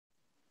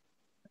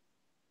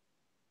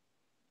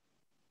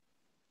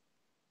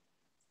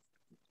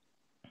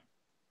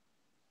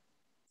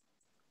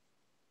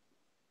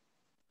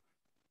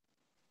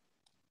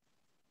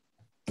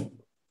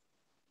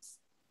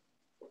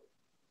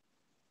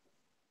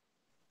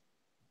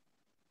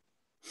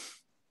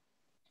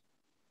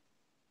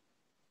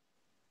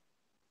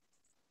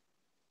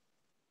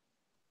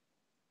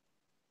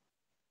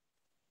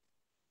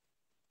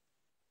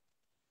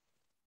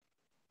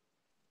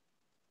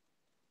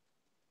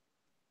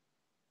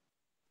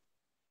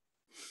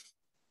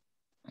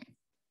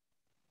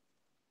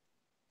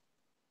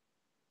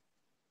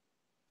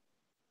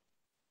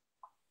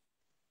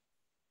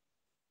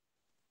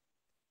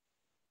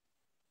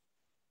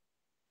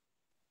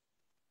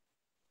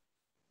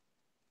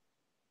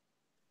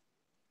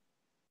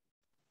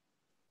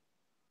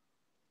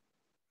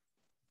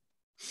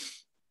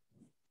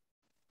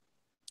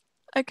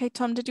Okay,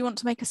 Tom, did you want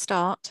to make a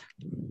start?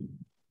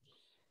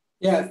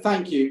 Yeah,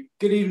 thank you.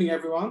 Good evening,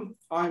 everyone.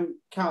 I'm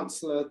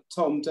Councillor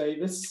Tom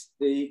Davis,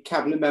 the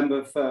Cabinet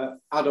Member for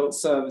Adult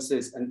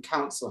Services and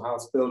Council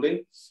House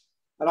Building.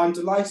 And I'm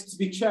delighted to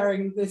be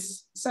chairing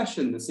this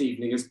session this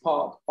evening as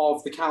part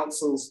of the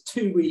Council's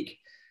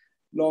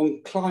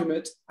 2-week-long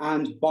Climate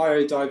and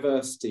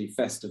Biodiversity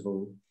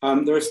Festival.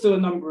 There are still a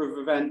number of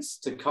events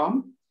to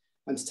come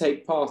and to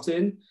take part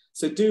in,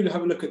 so do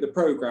have a look at the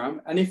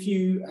programme. And if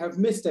you have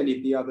missed any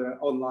of the other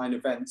online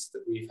events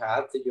that we've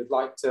had that you'd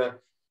like to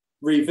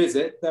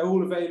revisit, they're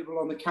all available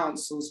on the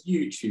Council's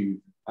YouTube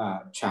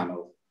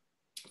channel.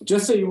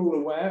 Just so you're all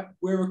aware,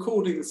 we're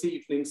recording this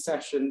evening's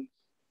session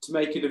to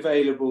make it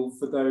available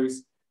for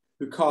those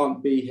who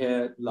can't be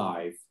here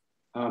live.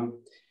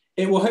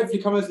 It will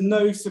hopefully come as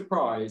no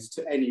surprise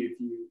to any of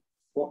you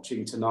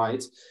watching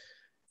tonight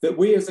that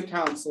we as a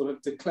council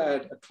have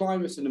declared a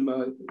climate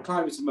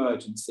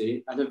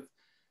emergency and have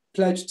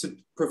pledged to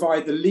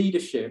provide the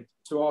leadership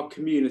to our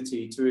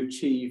community to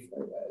achieve a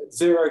net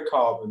zero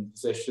carbon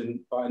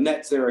position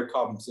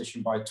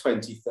by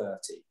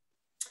 2030.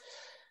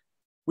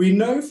 We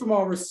know from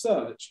our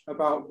research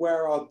about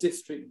where our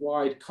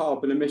district-wide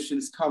carbon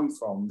emissions come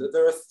from that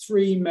there are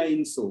 3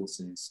 main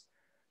sources: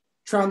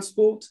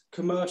 transport,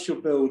 commercial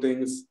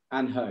buildings,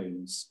 and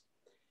homes.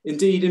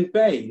 Indeed, in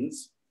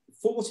Baines,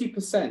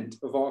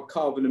 40% of our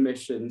carbon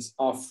emissions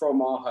are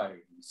from our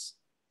homes.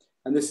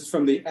 And this is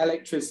from the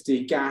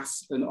electricity,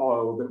 gas, and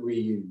oil that we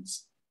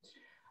use.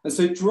 And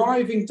so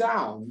driving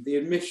down the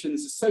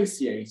emissions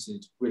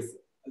associated with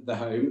the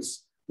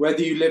homes,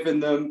 whether you live in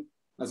them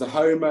as a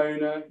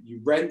homeowner, you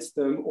rent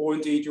them, or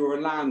indeed you're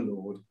a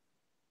landlord,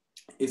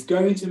 is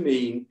going to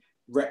mean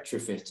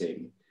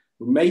retrofitting,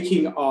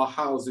 making our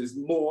houses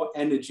more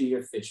energy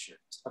efficient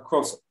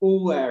across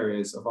all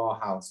areas of our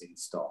housing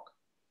stock.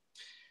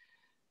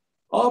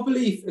 Our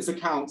belief as a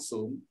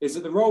council is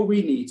that the role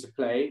we need to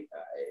play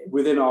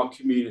within our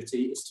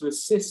community is to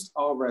assist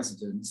our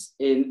residents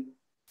in,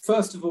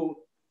 first of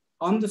all,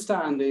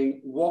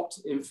 understanding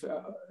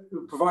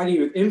providing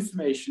you with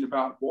information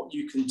about what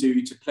you can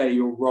do to play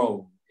your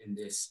role in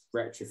this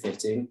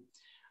retrofitting,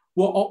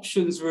 what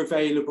options are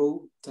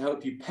available to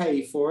help you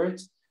pay for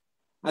it,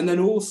 and then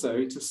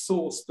also to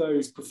source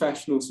those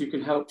professionals who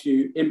can help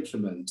you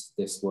implement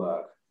this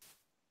work.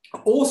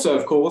 Also,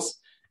 of course,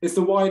 is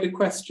the wider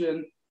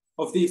question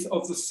of the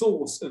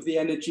source of the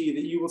energy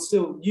that you will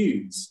still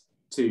use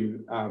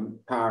to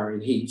power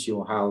and heat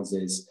your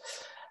houses.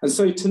 And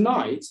so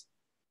tonight,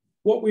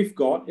 what we've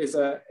got is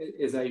a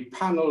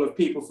panel of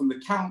people from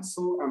the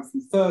council and from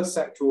third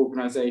sector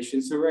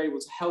organisations who are able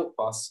to help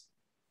us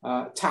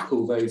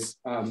tackle those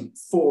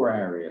 4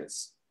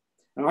 areas.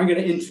 And I'm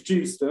going to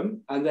introduce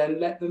them and then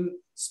let them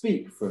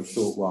speak for a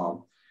short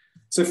while.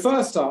 So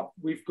first up,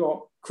 we've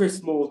got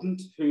Chris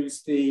Mordaunt,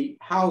 who's the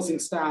Housing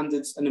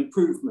Standards and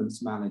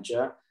Improvements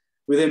Manager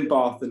within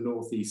Bath and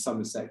North East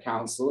Somerset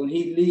Council, and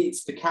he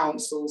leads the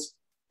council's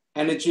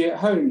Energy at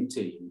Home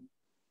team.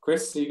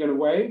 Chris, are you going to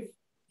wave?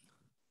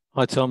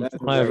 Hi, Tom.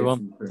 Hi,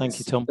 everyone. Thank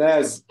you, Tom.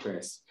 There's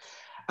Chris.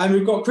 And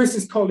we've got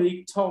Chris's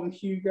colleague, Tom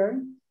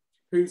Hugo,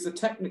 who's a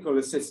technical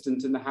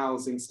assistant in the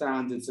Housing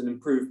Standards and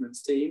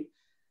Improvements team,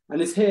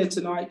 and is here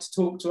tonight to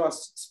talk to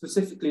us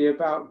specifically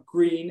about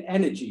green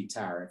energy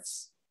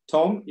tariffs.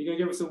 Tom, you going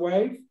to give us a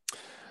wave?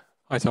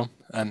 Hi, Tom,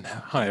 and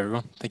hi,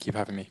 everyone. Thank you for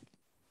having me.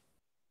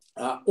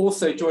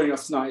 Also joining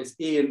us tonight is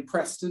Ian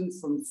Preston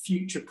from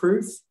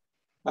Futureproof.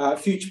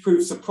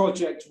 Futureproof's a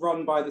project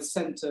run by the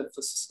Centre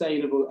for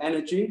Sustainable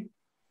Energy.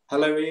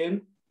 Hello,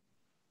 Ian.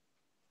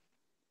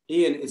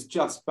 Ian is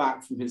just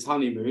back from his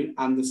honeymoon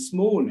and this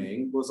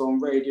morning was on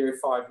Radio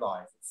 5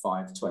 Live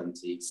at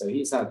 5:20, so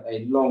he's had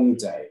a long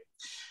day.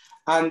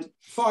 And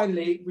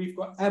finally, we've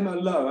got Emma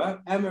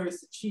Lower. Emma is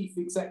the Chief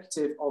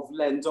Executive of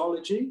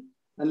Lendology,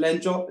 and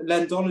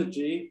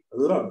Lendology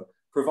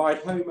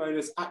provide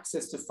homeowners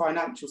access to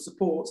financial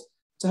support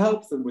to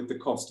help them with the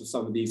cost of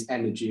some of these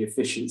energy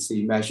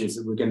efficiency measures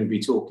that we're going to be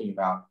talking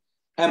about.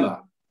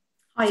 Emma.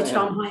 Hi,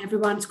 Tom. Hi,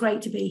 everyone. It's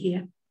great to be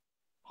here.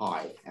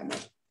 Hi, Emma.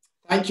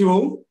 Thank you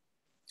all.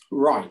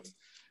 Right.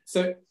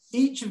 So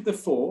each of the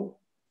 4,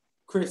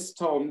 Chris,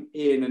 Tom,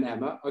 Ian, and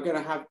Emma, are going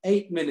to have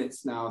 8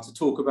 minutes now to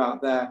talk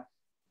about their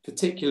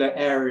particular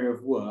area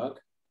of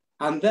work.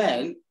 And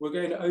then we're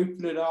going to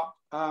open it up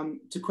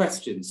to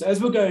questions. So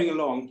as we're going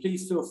along,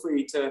 please feel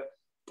free to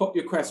pop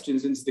your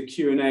questions into the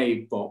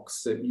Q&A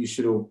box that you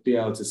should all be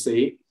able to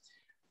see.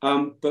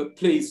 But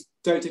please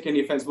don't take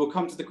any offence. We'll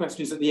come to the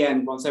questions at the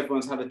end once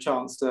everyone's had a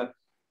chance to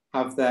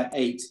have their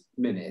 8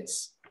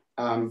 minutes.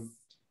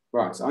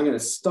 Right, so I'm going to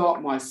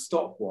start my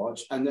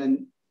stopwatch and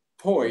then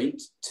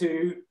point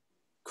to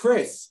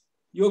Chris.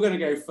 You're going to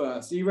go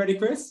first. Are you ready,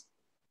 Chris?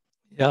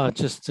 Yeah, I'll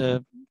just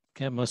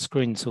get my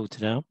screen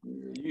sorted out.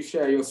 You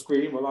share your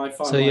screen while I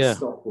find my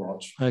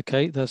stopwatch.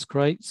 Okay, that's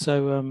great.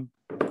 So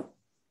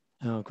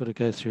I've got to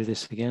go through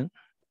this again.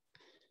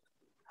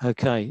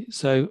 Okay,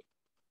 so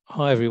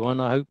hi, everyone.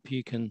 I hope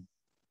you can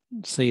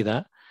see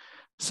that.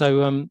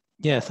 So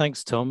yeah,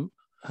 thanks, Tom,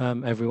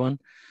 everyone.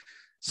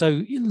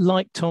 So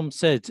like Tom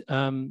said,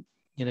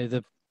 you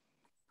know,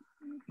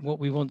 what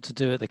we want to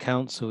do at the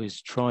council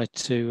is try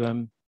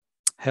to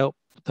help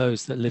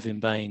those that live in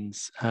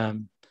Baines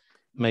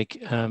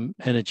make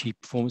energy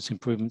performance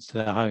improvements to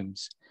their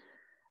homes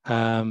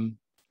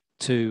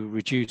to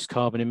reduce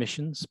carbon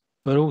emissions,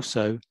 but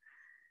also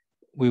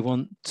we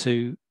want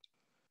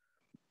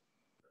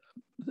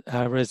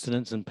our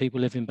residents and people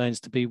living in Baines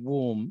to be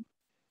warm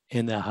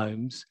in their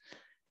homes,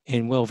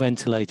 in well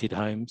ventilated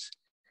homes,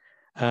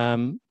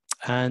 and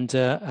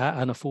at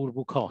an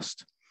affordable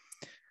cost.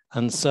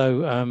 And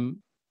so,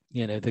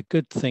 you know, the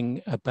good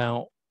thing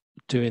about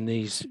doing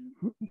these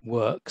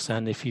works,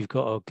 and if you've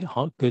got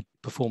a good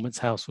performance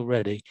house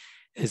already,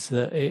 is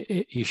that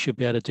you should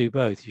be able to do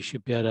both. You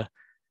should be able to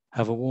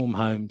have a warm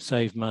home,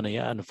 save money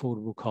at an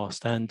affordable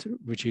cost, and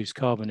reduce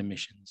carbon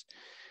emissions.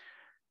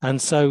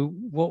 And so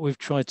what we've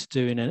tried to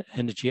do in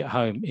Energy at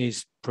Home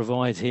is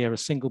provide here a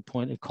single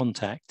point of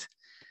contact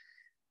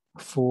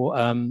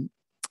for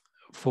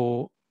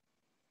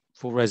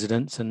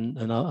residents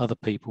and other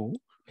people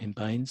in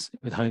Baines,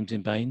 with homes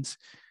in Baines,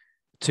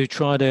 to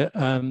try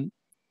to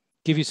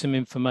give you some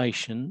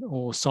information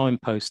or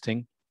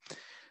signposting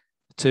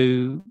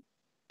to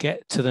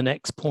get to the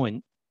next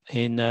point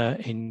in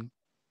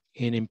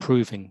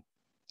improving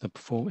the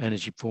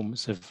energy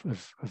performance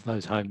of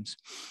those homes.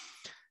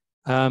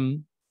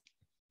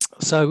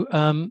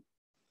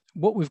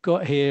 What we've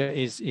got here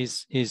is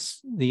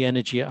the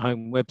Energy at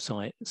Home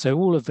website. So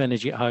all of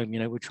Energy at Home, you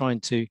know, we're trying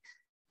to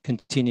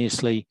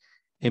continuously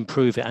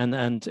improve it,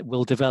 and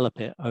we'll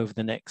develop it over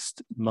the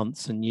next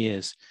months and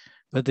years.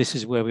 But this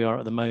is where we are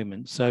at the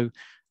moment. So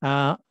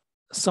our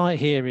site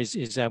here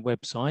is our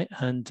website,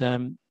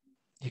 and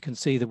you can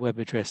see the web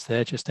address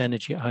there, just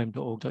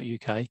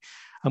energyathome.org.uk.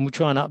 And we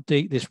try and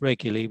update this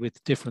regularly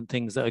with different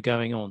things that are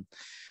going on.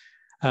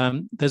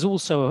 There's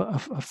also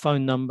a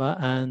phone number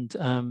and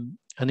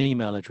an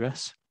email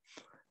address.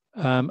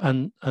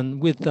 And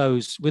with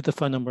the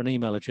phone number and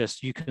email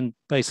address, you can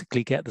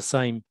basically get the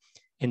same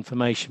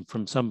information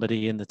from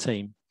somebody in the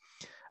team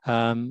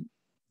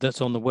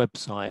that's on the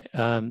website.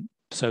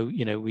 So,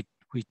 you know, we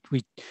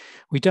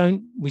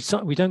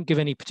don't give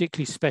any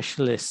particularly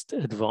specialist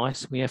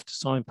advice. We have to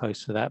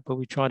signpost for that, but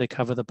we try to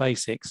cover the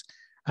basics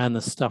and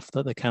the stuff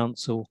that the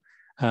council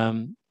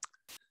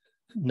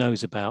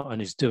knows about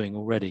and is doing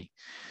already.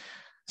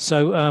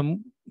 So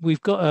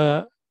we've got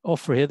a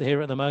offer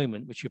here at the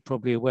moment, which you're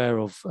probably aware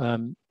of,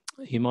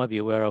 you might be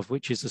aware of,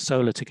 which is the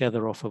Solar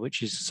Together offer,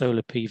 which is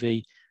solar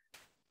PV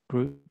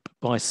group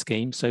buy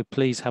scheme. So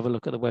please have a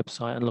look at the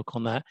website and look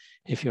on that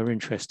if you're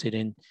interested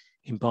in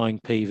buying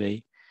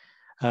PV.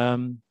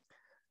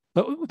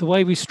 But the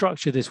way we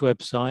structure this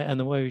website and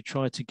the way we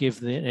try to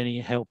give any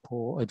help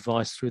or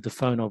advice through the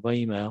phone or by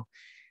email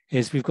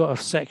is we've got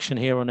a section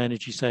here on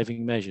energy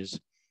saving measures.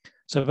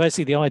 So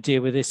basically the idea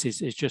with this is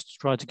just to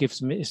try to give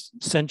some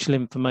essential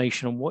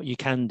information on what you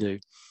can do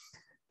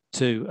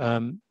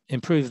to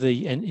improve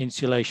the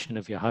insulation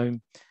of your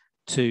home,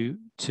 to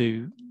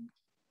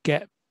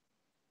get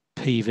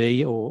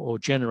PV or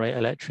generate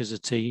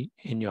electricity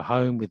in your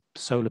home with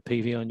solar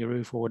PV on your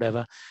roof or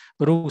whatever,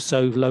 but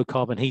also low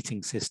carbon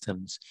heating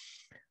systems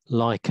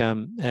like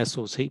air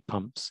source heat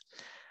pumps.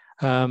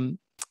 So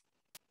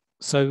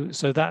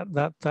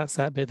that's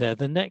that bit there.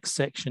 The next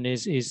section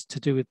is to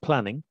do with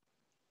planning.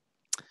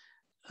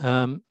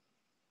 And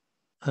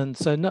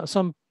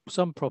so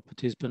some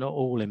properties, but not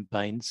all in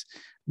Baines,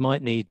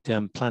 might need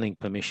planning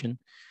permission.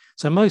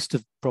 So most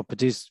of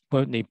properties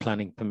won't need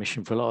planning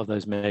permission for a lot of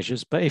those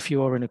measures. But if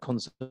you are in a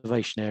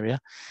conservation area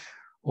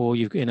or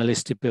you're in a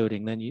listed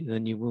building, then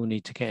you will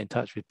need to get in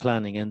touch with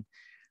planning.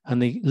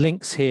 And the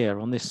links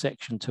here on this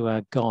section to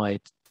our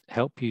guide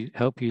help you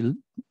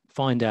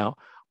find out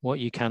what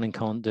you can and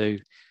can't do,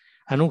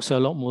 and also a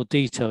lot more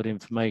detailed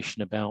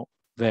information about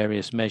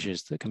various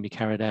measures that can be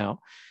carried out.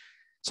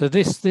 So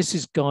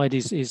this guide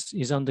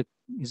is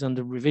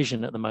under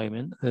revision at the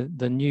moment.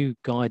 The new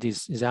guide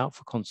is out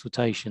for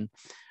consultation,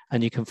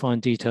 and you can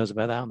find details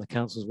about that on the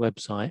council's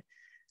website.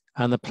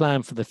 And the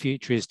plan for the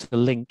future is to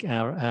link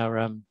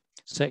our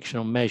section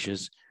on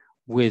measures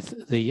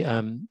with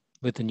the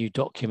new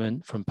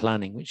document from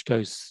planning, which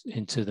goes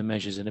into the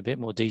measures in a bit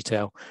more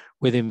detail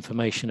with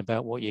information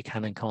about what you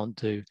can and can't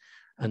do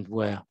and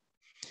where.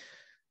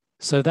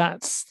 So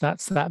that's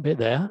that bit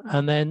there.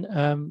 And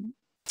then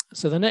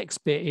so the next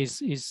bit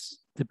is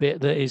the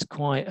bit that is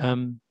quite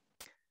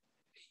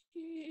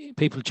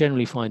people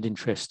generally find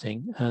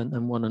interesting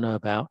and want to know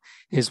about,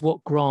 is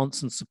what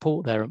grants and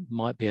support there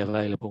might be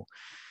available.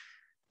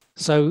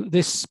 So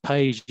this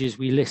page is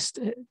we list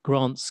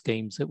grant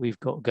schemes that we've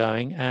got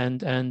going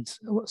and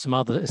some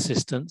other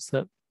assistance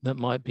that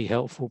might be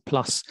helpful,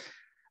 plus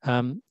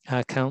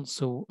our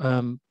council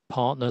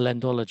partner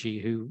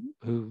Lendology,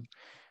 who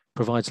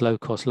provides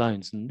low-cost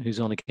loans and who's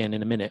on again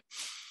in a minute.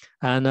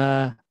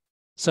 And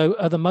so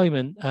at the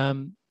moment,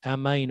 our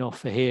main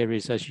offer here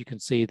is, as you can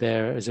see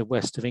there, is a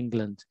West of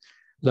England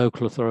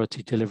local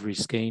authority delivery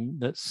scheme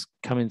that's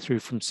coming through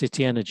from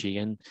City Energy,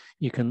 and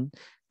you can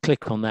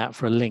click on that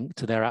for a link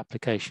to their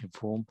application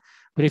form.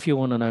 But if you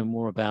want to know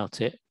more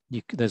about it,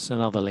 there's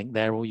another link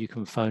there, or you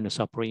can phone us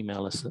up or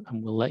email us,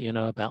 and we'll let you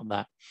know about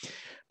that.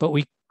 But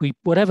we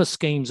whatever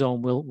scheme's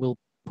on, we'll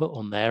put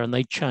on there, and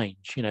they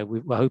change. You know,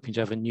 we're hoping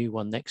to have a new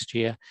one next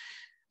year,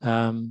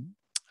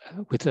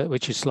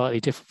 which is slightly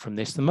different from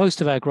this. The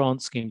most of our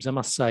grant schemes, I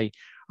must say,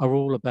 are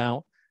all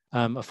about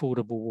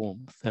affordable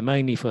warmth. They're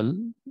mainly for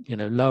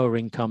lower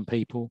income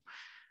people,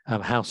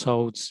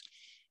 households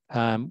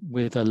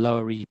with a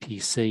lower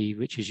EPC,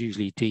 which is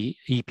usually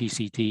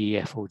EPC D, E,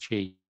 F, or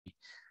G.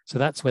 So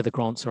that's where the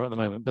grants are at the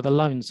moment, but the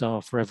loans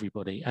are for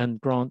everybody,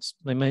 and grants,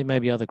 there may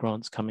be other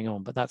grants coming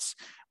on, but that's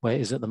where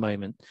it is at the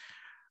moment.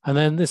 And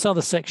then this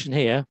other section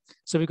here,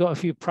 so we've got a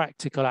few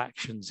practical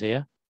actions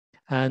here.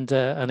 And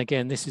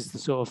again, this is the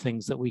sort of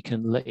things that we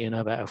can let you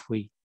know about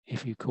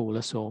if you call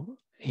us or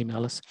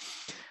email us.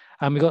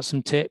 And we've got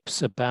some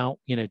tips about,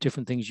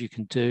 different things you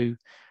can do,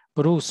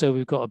 but also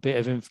we've got a bit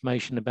of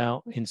information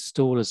about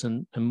installers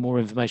and more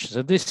information.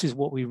 So this is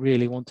what we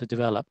really want to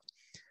develop,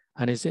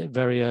 and is at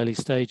very early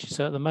stages.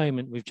 So at the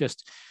moment, we've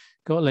just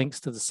got links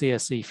to the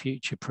CSE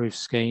Future Proof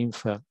scheme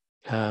for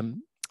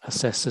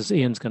assessors.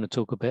 Ian's going to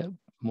talk a bit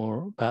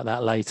more about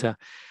that later.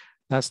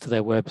 That's to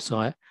their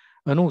website,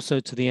 and also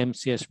to the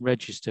MCS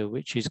register,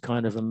 which is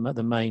kind of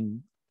the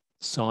main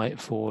site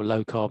for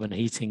low carbon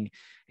heating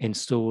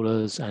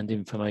installers and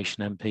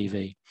information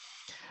MPV.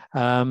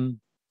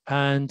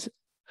 And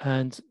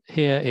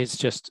here it's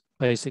just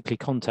basically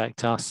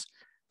contact us.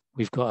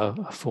 We've got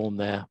a form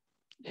there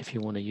if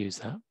you want to use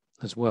that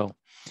as well.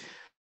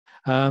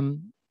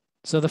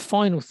 So the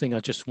final thing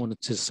I just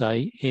wanted to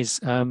say is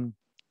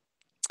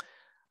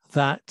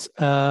that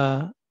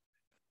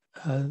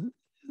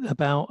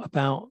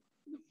about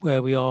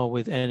where we are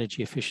with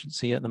energy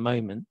efficiency at the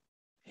moment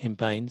in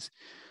Baines.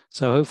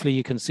 So hopefully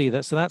you can see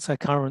that. So that's our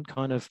current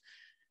kind of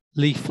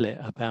leaflet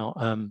about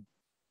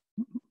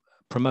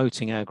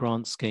promoting our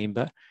grant scheme.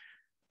 But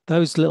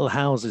those little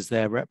houses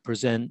there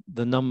represent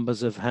the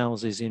numbers of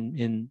houses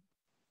in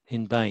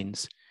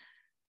Baines,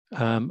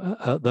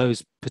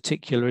 those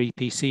particular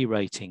EPC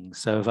ratings.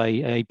 So of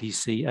A, B,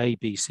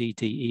 C,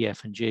 D, E,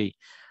 F, and G.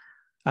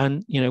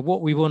 And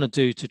what we want to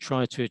do to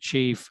try to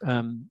achieve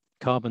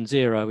carbon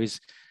zero is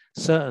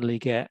certainly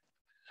get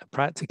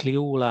practically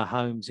all our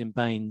homes in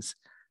Baines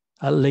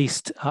at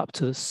least up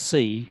to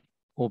C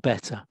or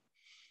better.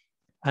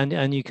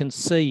 And you can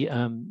see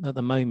at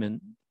the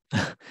moment,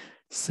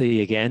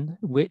 C again,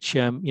 which,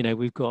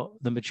 we've got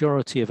the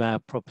majority of our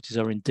properties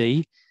are in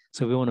D.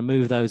 So we want to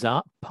move those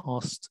up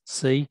past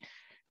C.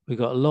 We've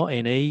got a lot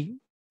in E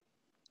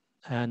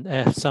and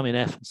F, some in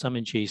F and some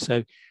in G.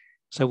 So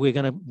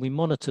we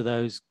monitor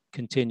those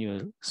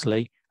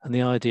continuously. And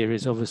the idea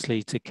is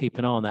obviously to keep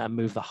an eye on that and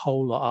move the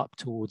whole lot up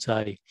towards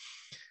A.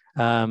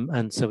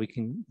 And so we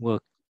can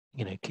work,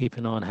 keep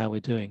an eye on how we're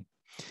doing.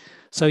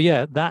 So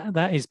yeah,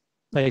 that is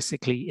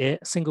basically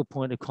it. Single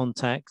point of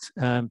contact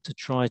to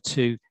try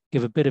to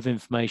give a bit of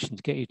information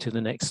to get you to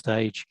the next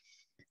stage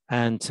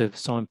and to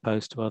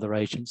signpost to other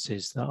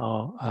agencies that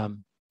are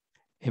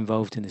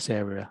involved in this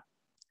area.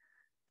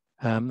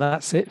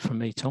 That's it from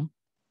me, Tom.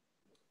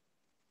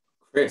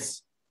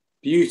 Chris,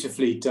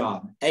 beautifully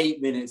done.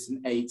 8 minutes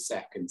and 8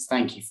 seconds.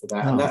 Thank you for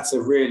that. Oh. And that's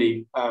a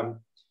really,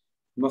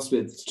 must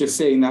be just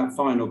seeing that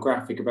final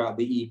graphic about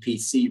the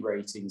EPC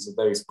ratings of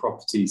those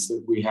properties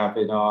that we have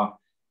in our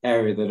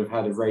area that have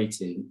had a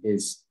rating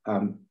is,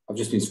 I've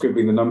just been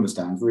scribbling the numbers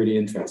down. It's really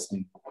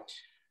interesting.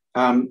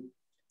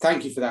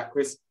 Thank you for that,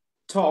 Chris.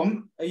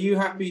 Tom, are you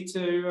happy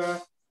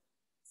to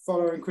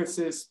follow in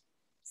Chris's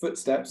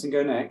footsteps and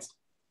go next?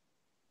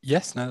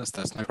 Yes, no,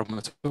 that's no problem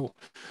at all.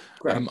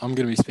 Great. I'm going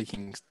to be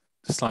speaking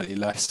slightly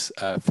less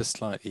for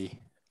slightly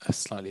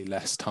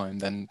less time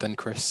than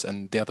Chris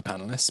and the other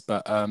panelists,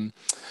 but I'm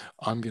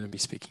going to be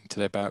speaking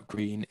today about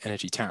green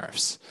energy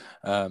tariffs.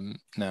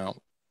 Now,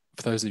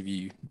 for those of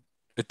you,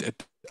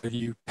 are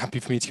you happy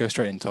for me to go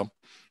straight in, Tom?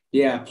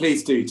 Yeah,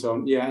 please do,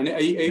 Tom. Yeah, and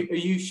are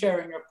you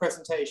sharing a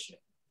presentation?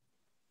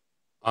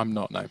 I'm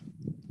not, no.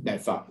 No,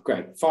 fine,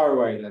 great. Far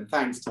away then.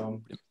 Thanks,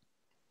 Tom.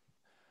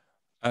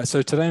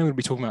 So today I'm going to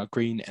be talking about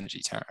green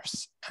energy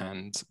tariffs.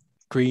 And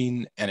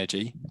green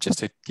energy, just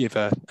to give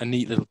a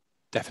neat little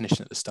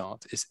definition at the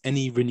start, is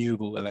any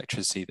renewable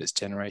electricity that's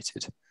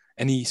generated,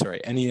 any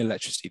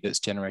electricity that's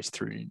generated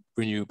through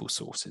renewable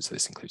sources. So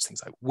this includes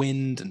things like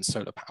wind and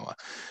solar power.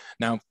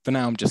 Now, for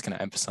now, I'm just going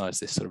to emphasize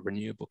this sort of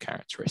renewable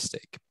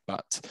characteristic,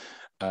 but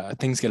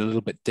things get a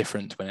little bit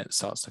different when it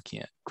starts looking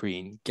at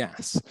green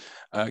gas.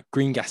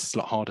 Green gas is a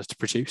lot harder to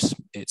produce.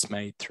 It's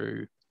made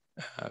through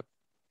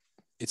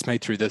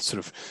the sort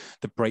of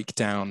the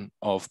breakdown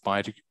of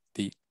breaking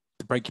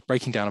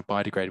down of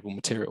biodegradable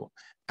material,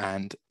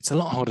 and it's a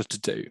lot harder to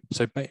do.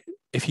 So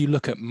if you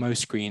look at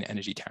most green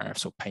energy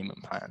tariffs or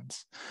payment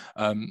plans,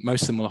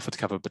 most of them will offer to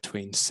cover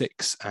between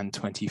 6 and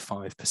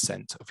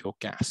 25% of your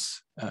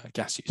gas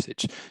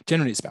usage.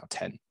 Generally, it's about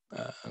 10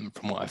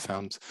 from what I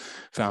found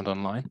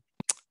online.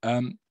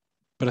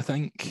 But I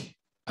think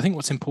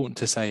what's important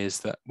to say is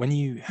that when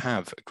you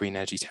have a green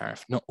energy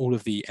tariff, not all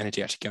of the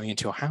energy actually going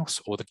into your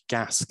house or the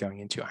gas going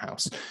into your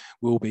house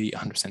will be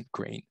 100%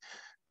 green.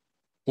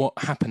 what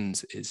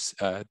happens is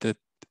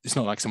it's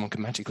not like someone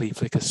can magically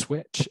flick a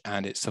switch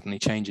and it suddenly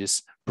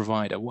changes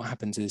provider. What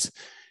happens is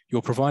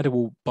your provider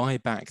will buy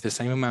back the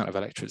same amount of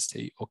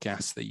electricity or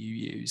gas that you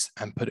use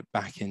and put it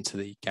back into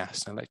the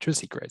gas and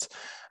electricity grids.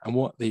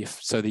 And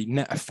so the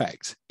net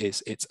effect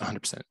is it's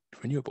 100%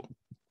 renewable.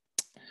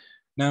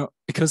 Now,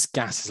 because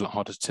gas is a lot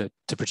harder to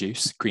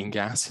produce, green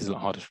gas is a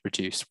lot harder to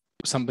produce,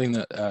 something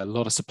that a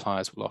lot of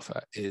suppliers will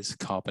offer is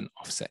carbon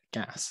offset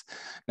gas.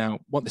 Now,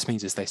 what this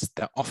means is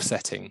they're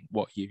offsetting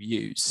what you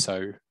use,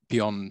 so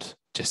beyond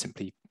just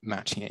simply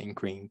matching it in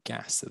green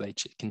gas that they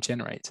can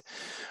generate.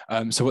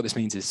 So what this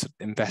means is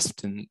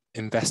investment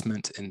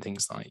in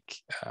things like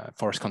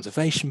forest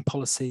conservation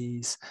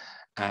policies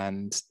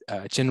and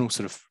general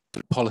sort of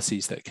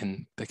policies that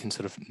can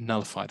sort of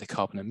nullify the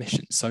carbon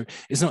emissions. So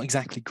it's not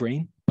exactly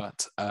green,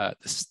 but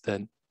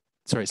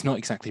it's not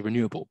exactly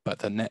renewable, but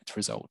the net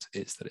result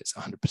is that it's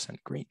 100%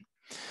 green.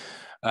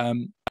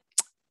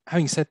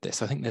 Having said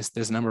this, I think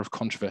there's a number of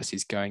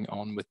controversies going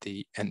on with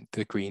the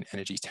green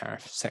energy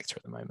tariff sector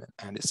at the moment,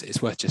 and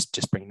it's worth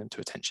just bringing them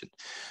to attention.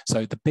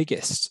 So the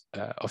biggest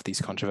of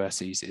these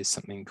controversies is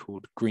something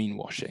called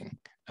greenwashing,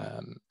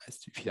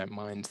 if you don't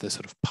mind the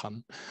sort of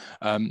pun.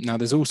 Now,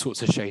 there's all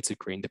sorts of shades of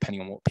green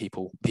depending on what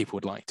people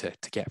would like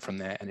to get from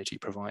their energy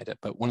provider.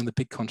 But one of the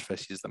big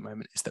controversies at the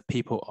moment is that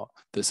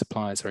the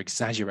suppliers are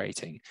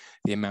exaggerating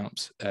the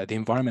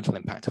environmental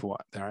impact of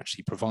what they're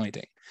actually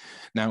providing.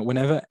 Now,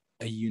 whenever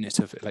a unit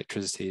of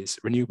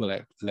renewable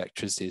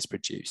electricity is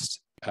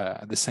produced,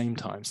 at the same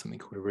time, something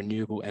called a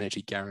Renewable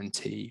Energy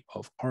Guarantee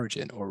of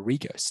Origin, or a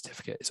REGO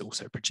certificate, is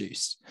also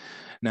produced.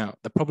 Now,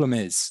 the problem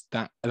is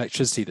that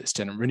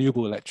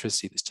renewable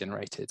electricity that's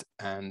generated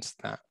and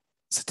that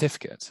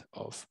certificate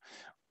of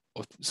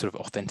sort of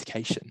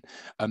authentication,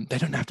 they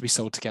don't have to be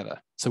sold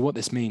together. So what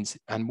this means,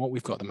 and what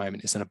we've got at the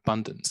moment, is an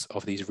abundance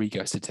of these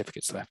REGO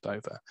certificates left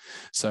over.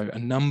 So a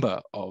number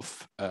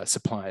of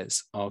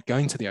suppliers are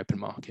going to the open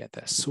market.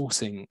 They're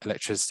sourcing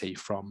electricity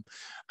from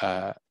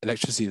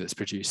electricity that's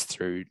produced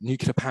through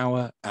nuclear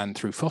power and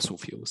through fossil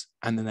fuels,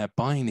 and then they're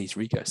buying these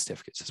REGO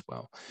certificates as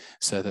well,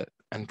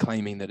 and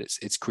claiming that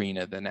it's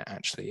greener than it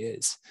actually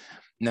is.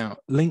 Now,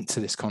 linked to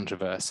this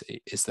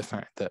controversy is the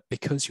fact that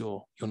because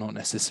you're not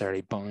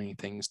necessarily buying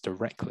things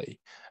directly,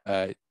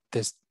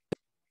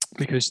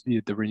 because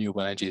the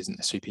renewable energy isn't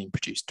necessarily being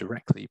produced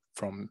directly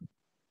from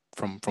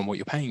what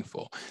you're paying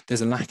for, there's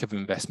a lack of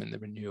investment in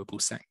the renewable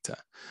sector.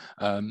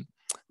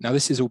 Now,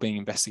 this is all being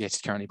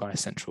investigated currently by a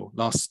central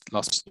last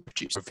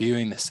producer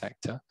reviewing this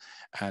sector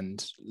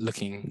and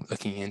looking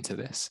into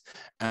this.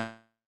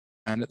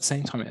 And at the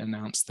same time, it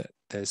announced that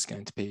there's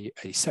going to be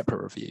a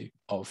separate review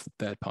of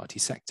third-party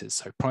sectors.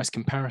 So price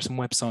comparison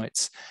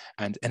websites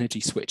and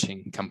energy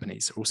switching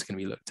companies are also going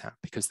to be looked at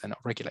because they're not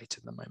regulated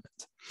at the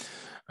moment.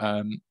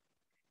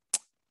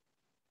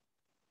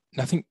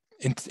 I think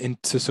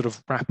to sort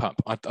of wrap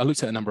up, I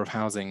looked at a number of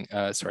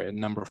a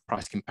number of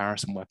price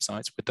comparison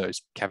websites with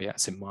those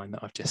caveats in mind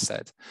that I've just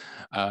said.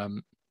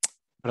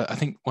 But I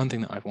think one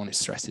thing that I want to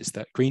stress is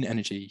that green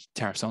energy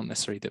tariffs aren't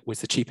necessarily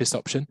the cheapest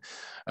option.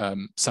 I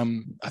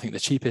think the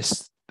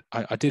cheapest,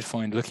 I did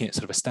find, looking at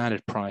sort of a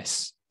standard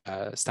price,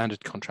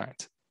 standard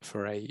contract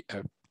for a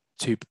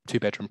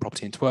two-bedroom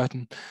property in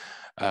Twerton,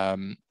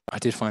 I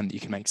did find that you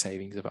can make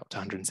savings of up to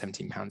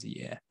 £117 a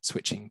year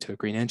switching to a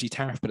green energy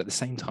tariff, but at the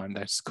same time,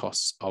 there's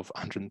costs of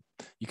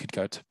you could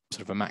go to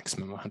sort of a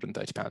maximum of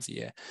 £130 a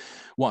year.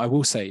 What I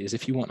will say is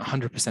if you want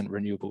 100%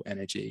 renewable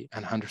energy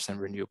and 100%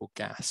 renewable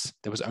gas,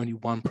 there was only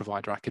one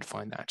provider I could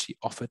find that actually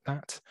offered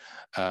that.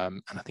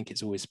 And I think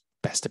it's always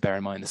best to bear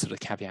in mind the sort of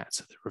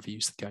caveats of the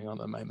reviews that are going on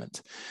at the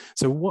moment.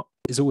 So what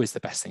is always the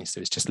best thing to do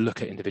is just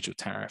look at individual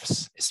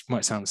tariffs. It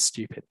might sound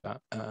stupid,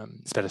 but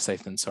it's better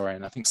safe than sorry.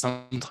 And I think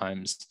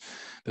sometimes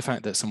the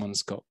fact that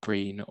someone's got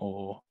green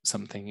or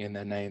something in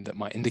their name that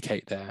might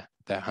indicate they're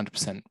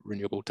 100%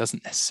 renewable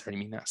doesn't necessarily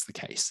mean that's the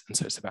case. And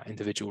so it's about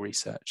individual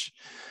research.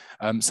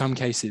 Some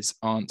cases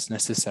aren't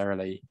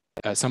necessarily,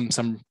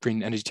 some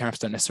green energy tariffs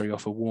don't necessarily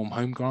offer warm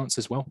home grants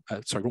as well.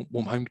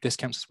 Warm home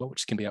discounts as well,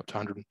 which can be up to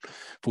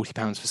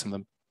 £140 for some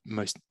of the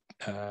most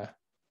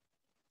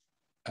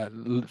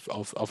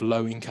of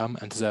low income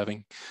and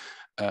deserving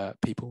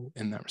people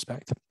in that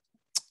respect.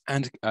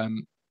 And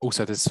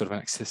also there's sort of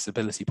an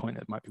accessibility point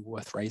that might be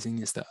worth raising,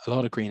 is that a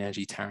lot of green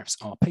energy tariffs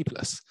are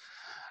paperless.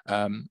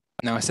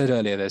 Now, I said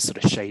earlier, there's sort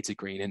of shades of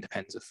green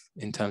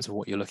in terms of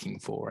what you're looking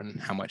for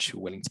and how much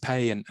you're willing to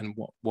pay and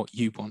what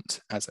you want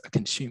as a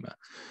consumer.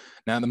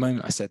 Now, at the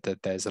moment, I said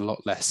that there's a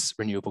lot less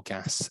renewable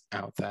gas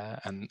out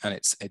there, and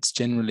it's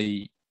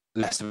generally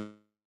less of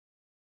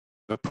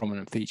a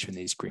prominent feature in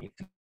these green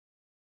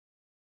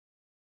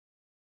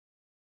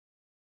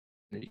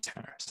energy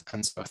tariffs.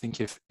 And so I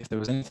think if there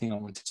was anything I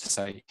wanted to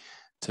say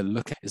to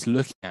look at, is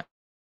looking at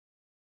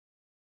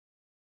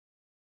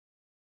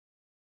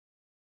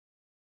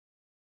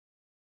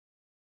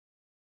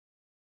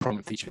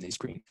prominent feature in these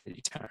green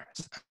energy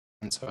tariffs.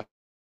 And so I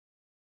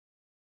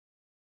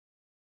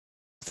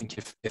think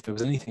if there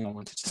was anything I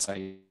wanted to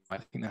say, I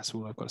think that's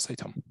all I've got to say,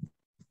 Tom.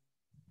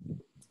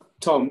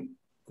 Tom,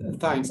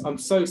 Thanks. I'm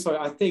so sorry.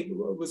 I think,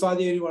 was I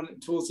the only one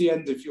towards the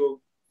end of your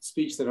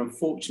speech that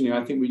unfortunately,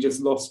 I think we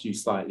just lost you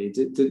slightly.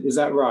 Is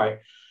that right?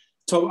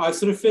 Tom, I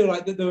sort of feel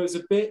like that there was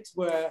a bit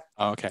where...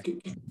 Oh, okay.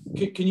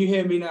 Can you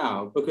hear me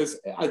now? Because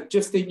I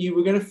just think you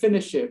were going to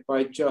finish it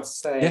by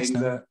just saying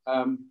that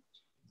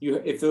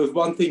if there was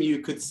one thing you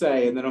could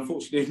say, and then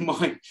unfortunately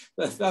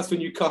that's when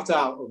you cut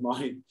out of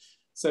mine.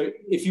 So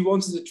if you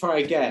wanted to try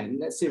again,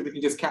 let's see if we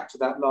can just capture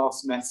that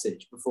last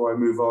message before I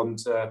move on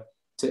to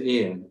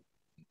Ian.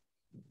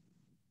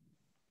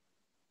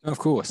 Of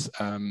course.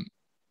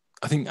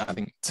 I think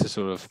to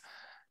sort of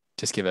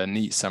just give a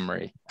neat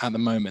summary, at the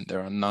moment there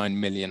are 9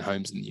 million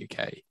homes in the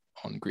UK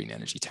on green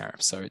energy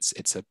tariffs, so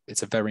it's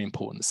a very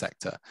important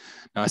sector.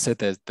 Now, I said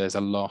there's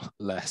a lot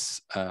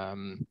less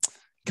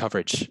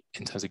coverage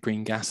in terms of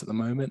green gas at the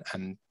moment,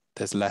 and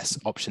there's less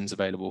options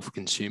available for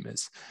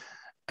consumers.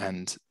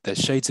 And there's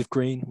shades of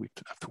green.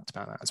 I've talked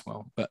about that as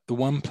well. But the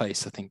one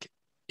place I think,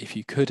 if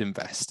you could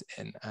invest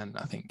in, and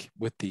I think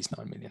with these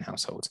 9 million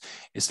households,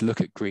 is to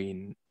look at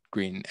green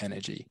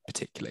energy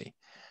particularly,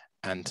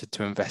 and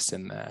to invest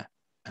in there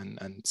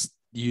and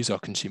use our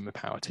consumer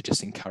power to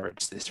just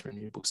encourage this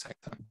renewable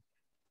sector.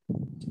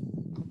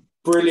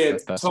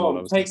 Brilliant. That's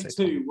Tom, take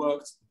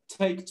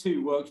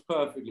two worked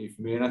perfectly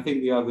for me, and I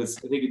think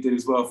it did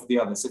as well for the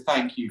others. So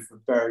thank you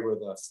for bearing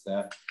with us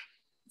there,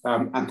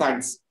 and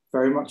thanks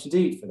very much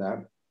indeed for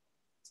that.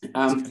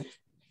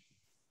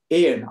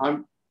 Ian,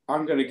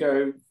 I'm going to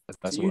go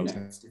to you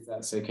next, if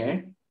that's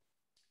okay.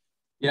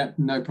 Yeah,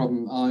 no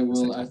problem. I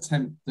will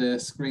attempt the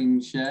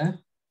screen share.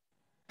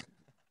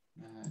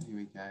 Here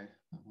we go.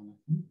 That one, I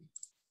think.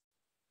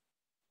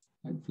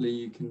 Hopefully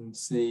you can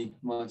see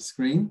my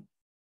screen.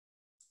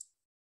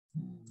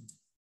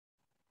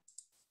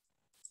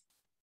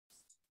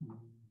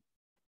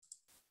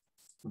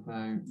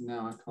 Although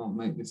now I can't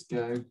make this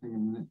go. Hang on a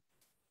minute.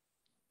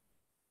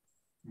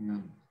 Hang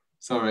on.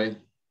 Sorry.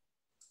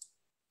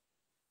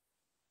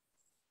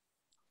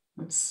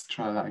 Let's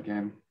try that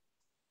again.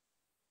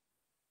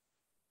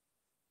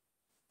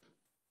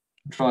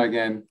 Try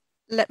again.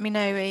 Let me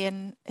know,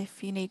 Ian,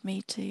 if you need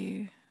me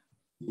to.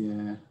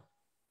 Yeah,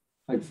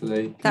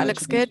 hopefully. That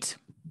looks good.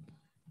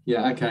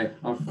 Yeah, okay.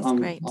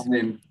 Great.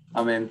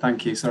 I'm in.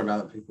 Thank you. Sorry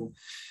about that, people.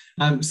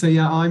 So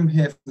yeah, I'm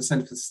here for the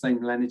Centre for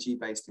Sustainable Energy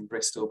based in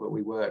Bristol, but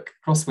we work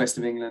across the west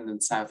of England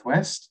and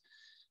southwest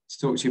to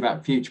talk to you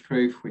about Future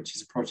Proof, which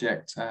is a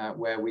project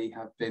where we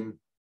have been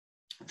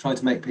trying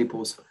to make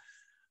people's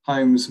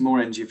homes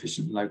more energy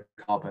efficient and low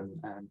carbon.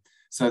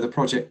 So the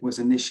project was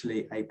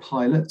initially a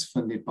pilot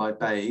funded by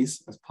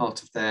BEIS as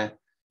part of their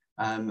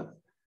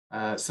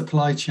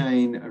supply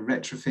chain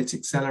retrofit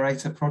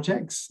accelerator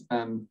projects.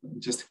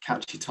 Just a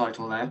catchy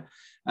title there.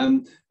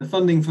 The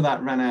funding for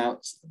that ran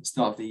out at the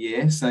start of the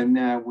year, so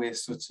now we're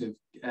sort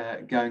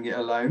of going it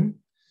alone.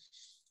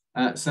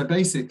 So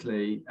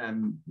basically,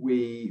 when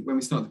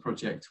we started the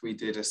project, we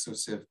did a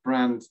sort of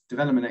brand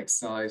development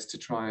exercise to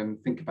try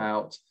and think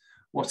about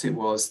what it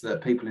was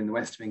that people in the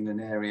West of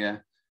England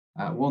area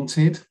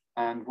wanted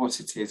and what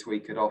it is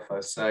we could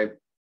offer. So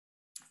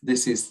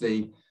this is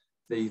the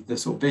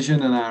sort of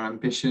vision and our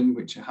ambition,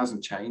 which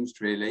hasn't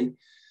changed really.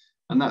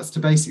 And that's to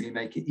basically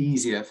make it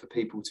easier for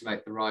people to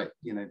make the right,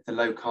 the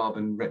low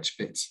carbon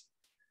retrofit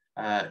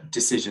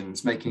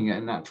decisions, making it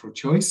a natural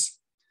choice.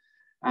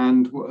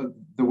 And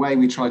the way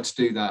we try to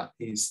do that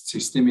is to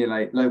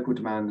stimulate local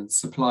demand and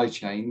supply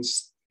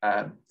chains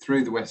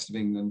through the West of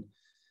England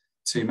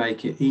to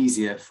make it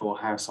easier for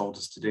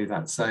householders to do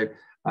that. So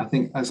I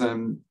think, as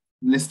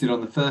listed on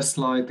the first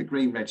slide, the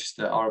Green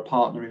Register are a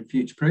partner in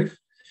Future Proof,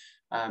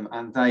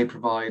 and they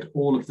provide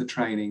all of the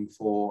training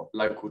for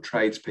local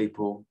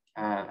tradespeople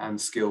and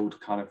skilled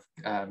kind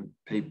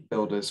of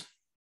builders.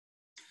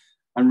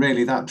 And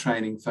really that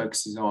training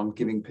focuses on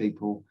giving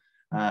people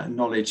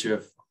knowledge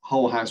of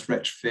whole house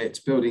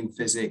retrofit, building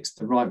physics,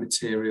 the right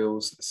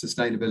materials,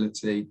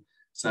 sustainability,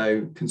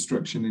 so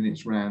construction in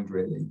its round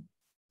really.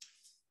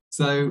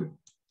 So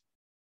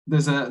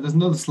there's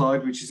another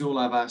slide which is all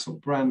of our sort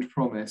of brand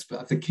promise,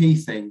 but the key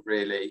thing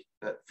really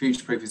that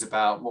Future Proof is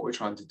about, what we're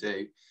trying to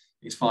do,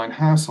 is find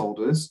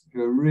householders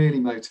who are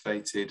really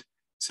motivated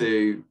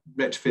to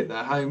retrofit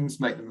their homes,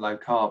 make them low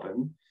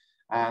carbon,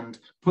 and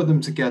put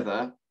them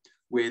together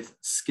with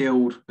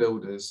skilled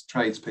builders,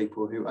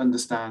 tradespeople who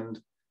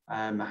understand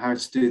how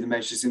to do the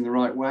measures in the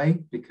right way,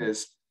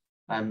 because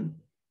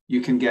you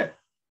can get,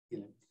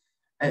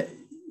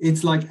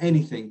 it's like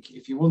anything.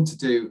 If you want to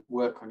do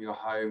work on your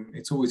home,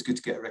 it's always good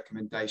to get a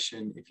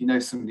recommendation. If you know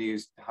somebody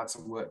who's had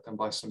some work done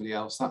by somebody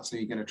else, that's who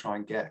you're going to try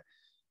and get.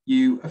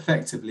 You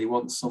effectively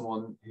want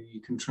someone who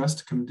you can trust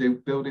to come do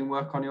building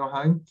work on your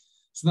home.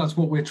 So that's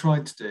what we're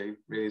trying to do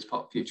really as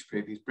part of Future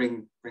Proof, is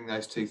bring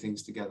those two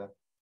things together.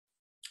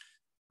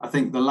 I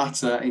think the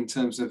latter, in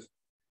terms of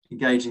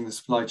engaging the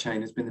supply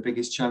chain, has been the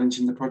biggest challenge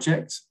in the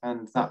project,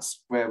 and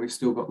that's where we've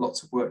still got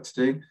lots of work to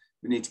do.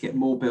 We need to get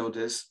more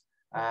builders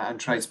and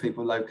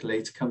tradespeople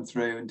locally to come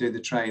through and do the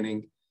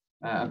training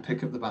and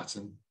pick up the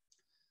baton.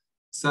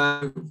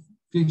 So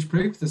Future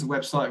Proof, there's a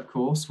website, of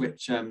course,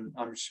 which I'm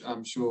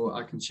sure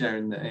I can share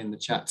in the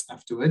chat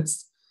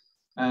afterwards.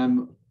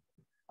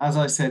 As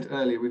I said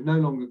earlier, we've no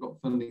longer got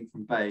funding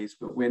from BEIS,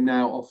 but we're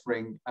now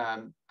offering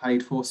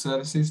paid for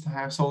services to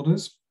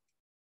householders.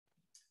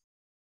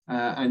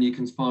 And you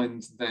can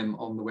find them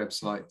on the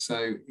website.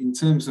 So in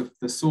terms of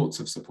the sorts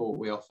of support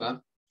we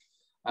offer,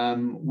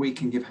 we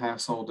can give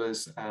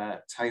householders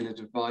tailored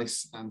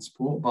advice and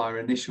support via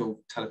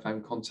initial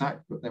telephone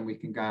contact, but then we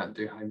can go out and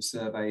do home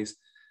surveys,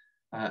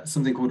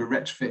 something called a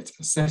retrofit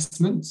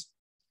assessment.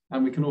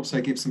 And we can also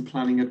give some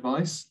planning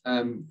advice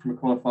from a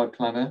qualified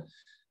planner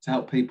to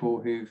help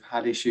people who've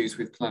had issues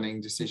with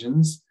planning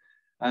decisions.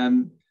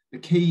 The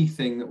key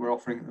thing that we're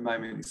offering at the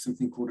moment is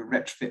something called a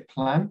retrofit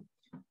plan,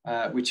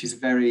 which is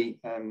very,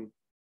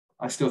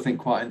 I still think,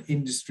 quite an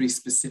industry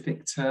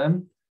specific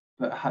term,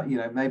 but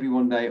maybe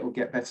one day it will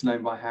get better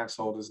known by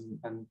householders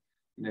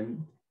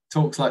and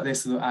talks like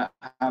this about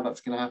how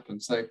that's going to happen.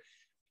 So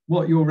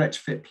what your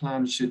retrofit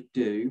plan should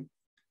do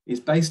is,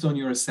 based on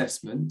your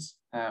assessment,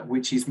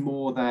 which is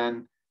more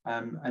than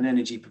an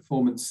energy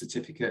performance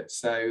certificate.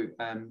 So,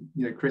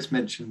 Chris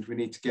mentioned we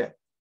need to get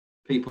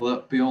people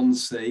up beyond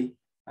C.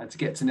 To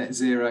get to net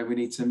zero, we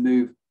need to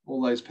move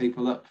all those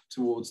people up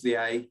towards the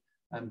A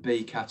and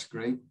B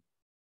category.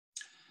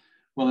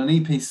 Well, an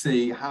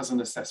EPC has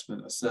an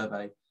assessment, a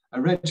survey. A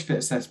retrofit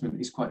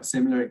assessment is quite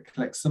similar. It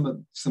collects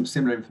some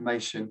similar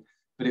information,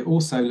 but it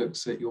also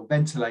looks at your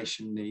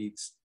ventilation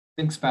needs,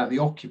 thinks about the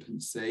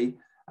occupancy,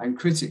 and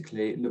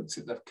critically, it looks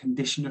at the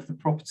condition of the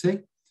property.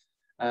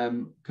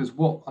 Because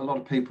what a lot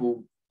of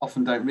people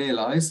often don't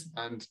realise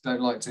and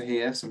don't like to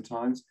hear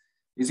sometimes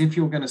is, if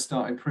you're going to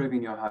start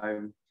improving your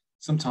home,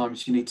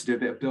 sometimes you need to do a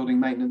bit of building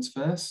maintenance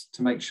first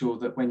to make sure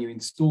that when you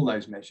install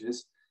those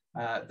measures,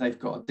 they've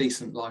got a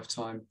decent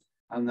lifetime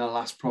and they'll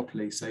last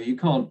properly. So you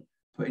can't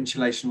put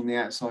insulation on the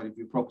outside of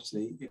your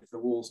property if the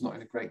wall's not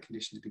in a great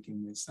condition to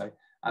begin with. So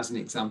as an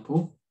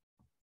example,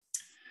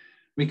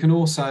 we can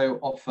also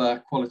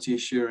offer quality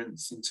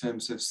assurance in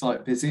terms of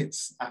site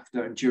visits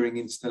after and during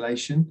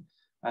installation.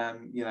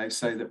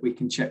 So that we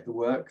can check the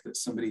work that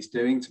somebody's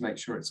doing to make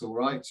sure it's all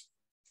right.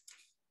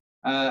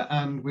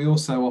 And we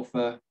also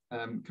offer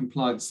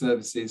compliance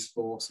services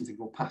for something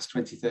called PAS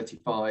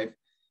 2035,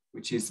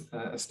 which is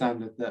a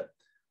standard that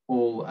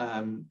all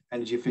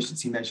energy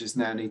efficiency measures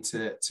now need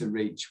to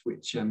reach,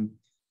 which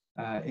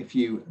if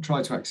you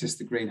try to access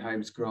the Green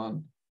Homes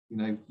Grant,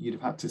 you'd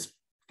have had to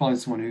find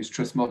someone who's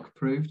Trustmark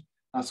approved.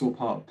 That's all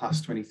part of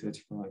PAS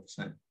 2035.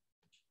 So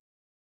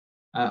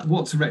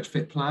what's a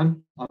retrofit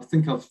plan? I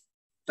think I've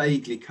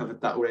vaguely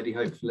covered that already,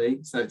 hopefully.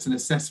 So it's an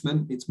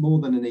assessment. It's more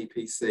than an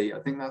EPC.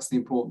 I think that's the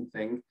important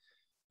thing.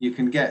 You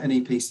can get an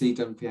EPC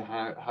done for your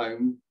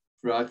home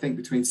for, I think,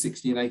 between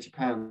 60 and 80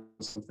 pounds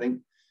or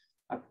something.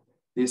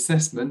 The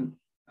assessment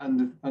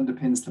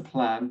underpins the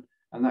plan,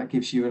 and that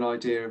gives you an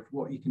idea of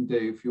what you can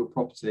do for your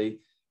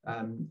property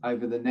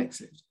over the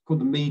next, it's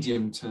called the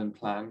medium-term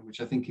plan, which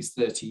I think is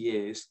 30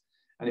 years,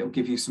 and it will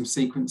give you some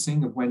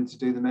sequencing of when to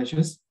do the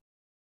measures.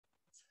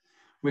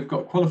 We've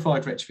got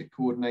qualified retrofit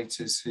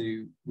coordinators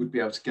who would be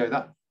able to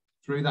go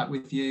through that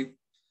with you,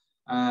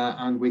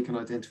 and we can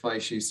identify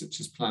issues such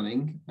as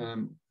planning.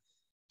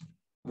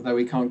 Although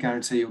we can't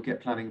guarantee you'll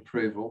get planning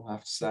approval, I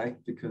have to say,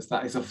 because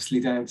that is obviously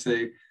down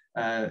to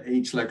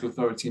each local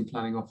authority and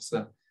planning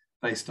officer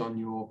based on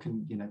your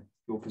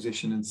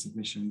position and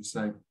submission.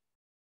 So,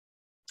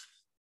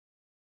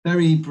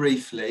 very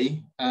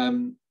briefly,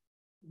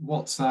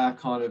 what's our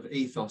kind of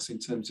ethos in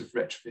terms of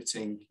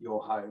retrofitting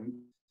your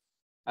home?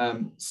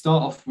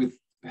 Start off with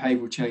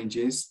behavioural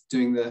changes,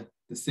 doing the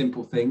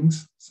simple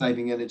things,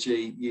 saving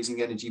energy,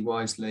 using energy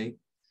wisely.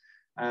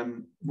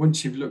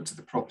 Once you've looked at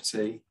the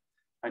property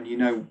and you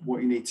know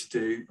what you need to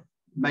do,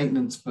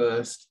 maintenance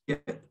first,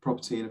 get the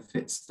property in a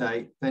fit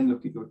state, then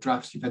look at your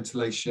drafts, your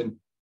ventilation,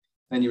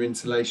 then your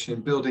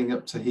insulation, building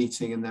up to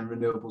heating, and then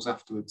renewables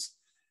afterwards.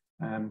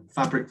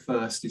 Fabric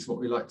first is what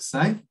we like to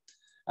say,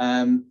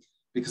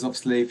 because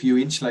obviously if you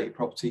insulate your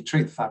property,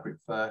 treat the fabric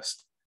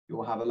first, you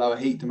will have a lower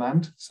heat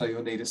demand, so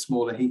you'll need a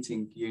smaller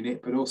heating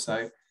unit. But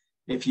also,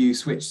 if you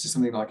switch to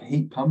something like a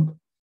heat pump,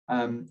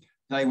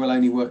 they will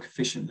only work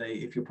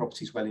efficiently if your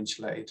property is well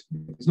insulated.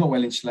 If it's not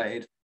well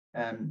insulated,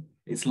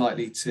 it's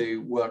likely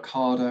to work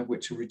harder,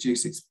 which will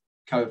reduce its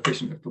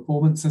coefficient of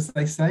performance, as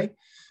they say,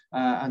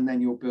 and then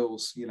your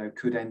bills,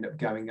 could end up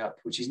going up,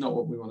 which is not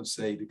what we want to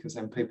see, because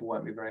then people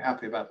won't be very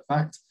happy about the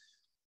fact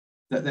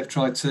that they've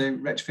tried to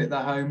retrofit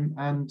their home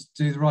and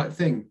do the right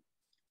thing.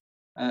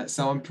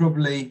 So I'm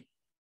probably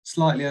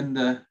slightly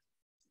under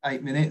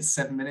 8 minutes,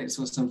 7 minutes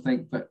or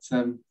something, but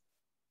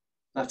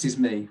that is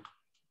me.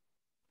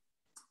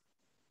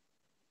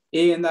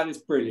 Ian, that is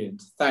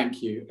brilliant.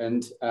 Thank you.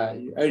 And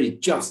you're only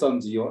just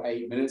under your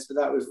 8 minutes, but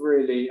that was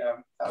really,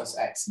 that was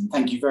excellent.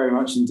 Thank you very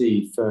much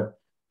indeed for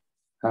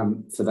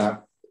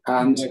that.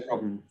 And no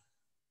problem.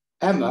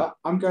 Emma,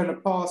 I'm going to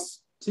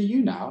pass to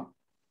you now.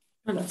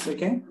 That's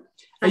okay.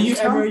 Are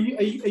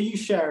you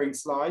sharing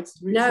slides?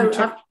 No,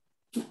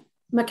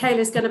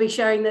 Michaela's going to be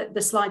sharing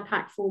the slide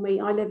pack for me.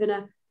 I live in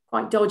a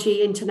quite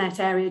dodgy internet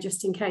area,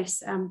 just in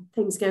case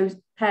things go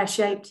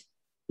pear-shaped.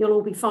 You'll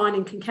all be fine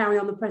and can carry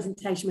on the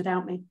presentation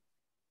without me.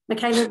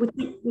 Michaela,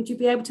 would you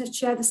be able to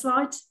share the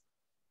slides?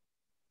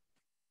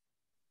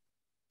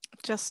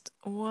 Just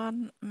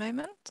one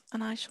moment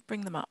and I shall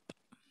bring them up.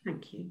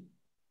 Thank you.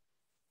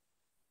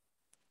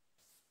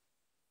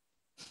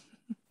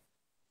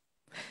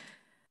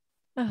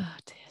 Oh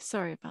dear,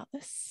 sorry about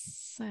this.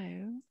 So,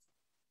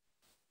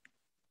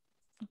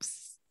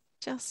 oops,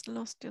 just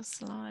lost your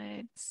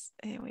slides.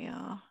 Here we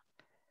are.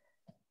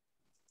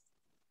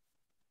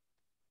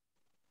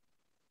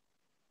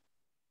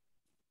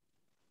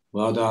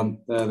 Well done.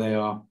 There they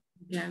are.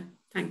 Yeah,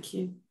 thank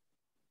you.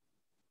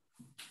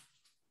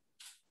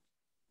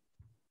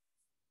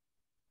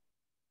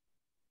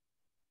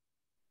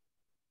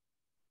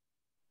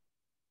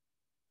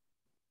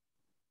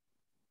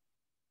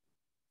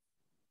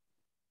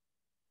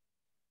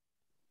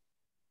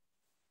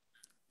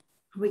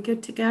 Are we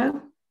good to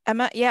go?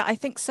 Emma, yeah, I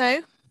think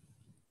so.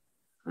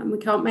 And we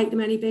can't make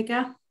them any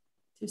bigger,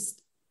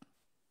 just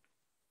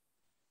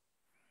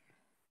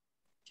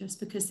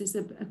because there's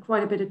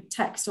quite a bit of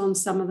text on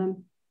some of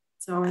them.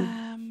 Sorry.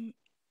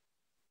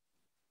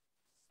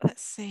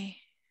 Let's see.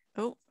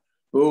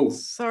 Oh,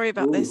 sorry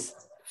about this.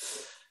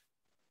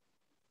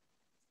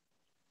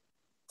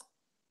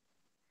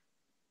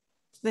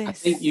 I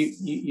think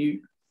you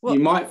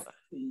might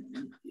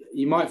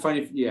find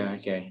it. Yeah,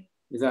 okay.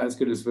 Is that as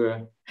good as we're?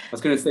 I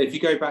was going to say, if you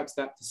go back to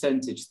that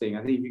percentage thing,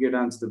 I think if you go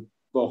down to the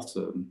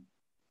bottom,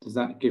 does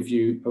that give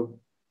you a...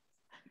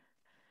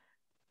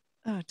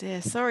 Oh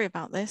dear, sorry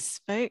about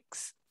this,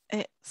 folks.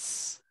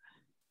 It's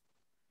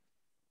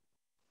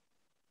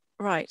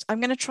right. I'm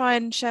going to try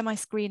and share my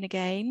screen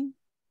again.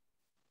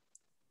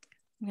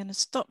 I'm going to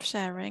stop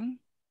sharing.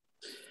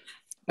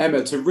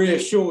 Emma, to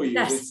reassure you,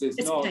 yes,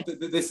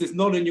 this is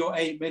not in your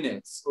 8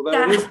 minutes,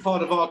 although it is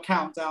part of our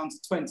countdown to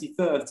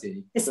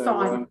 2030. It's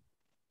fine.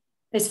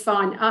 It's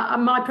fine.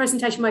 My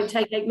presentation won't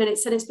take 8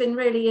 minutes, and it's been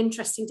really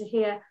interesting to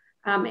hear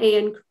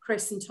Ian,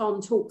 Chris and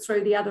Tom talk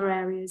through the other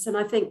areas. And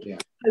I think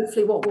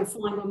hopefully what we'll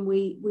find when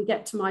we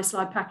get to my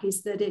slide pack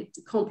is that it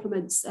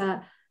complements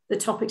the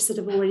topics that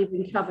have already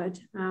been covered.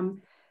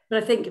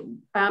 But I think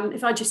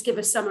if I just give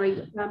a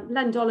summary,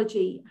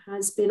 Lendology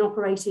has been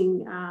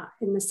operating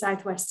in the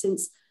Southwest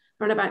since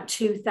around about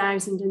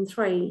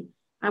 2003.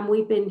 And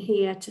we've been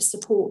here to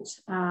support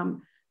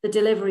the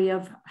delivery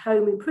of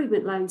home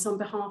improvement loans on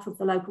behalf of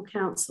the local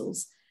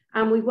councils.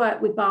 And we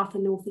worked with Bath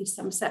and North East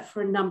Somerset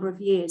for a number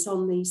of years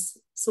on these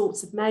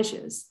sorts of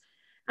measures.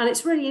 And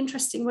it's really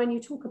interesting when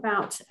you talk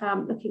about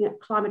looking at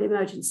climate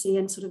emergency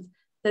and sort of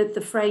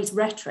the phrase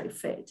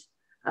retrofit.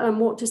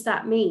 What does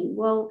that mean?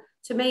 Well,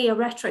 to me, a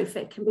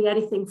retrofit can be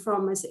anything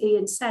from, as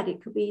Ian said,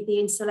 it could be the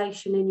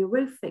insulation in your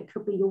roof, it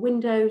could be your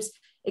windows,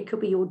 it could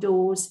be your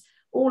doors,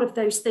 all of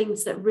those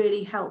things that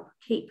really help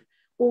keep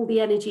all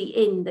the energy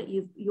in that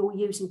you're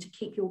using to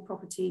keep your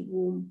property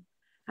warm.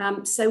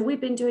 So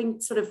we've been doing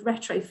sort of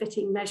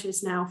retrofitting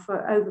measures now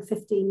for over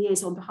 15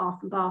 years on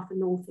behalf of Bath and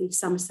North East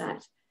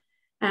Somerset.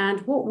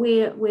 And what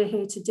we're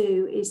here to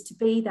do is to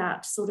be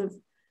that sort of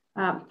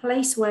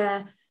place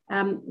where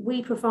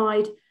we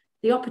provide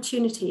the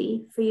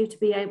opportunity for you to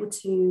be able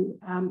to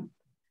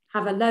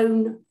have a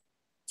loan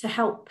to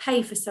help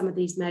pay for some of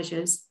these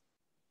measures.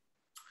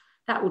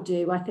 That will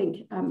do, I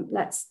think.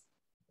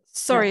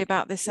 Sorry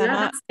about this,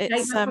 Emma. If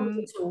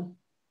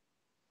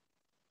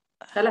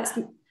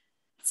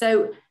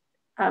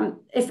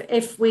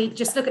we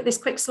just look at this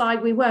quick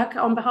slide, we work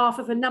on behalf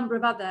of a number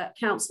of other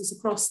councils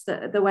across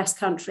the West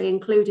Country,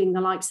 including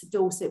the likes of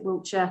Dorset,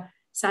 Wiltshire,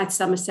 South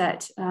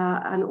Somerset,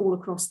 and all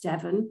across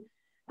Devon.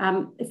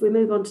 If we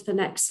move on to the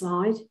next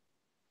slide.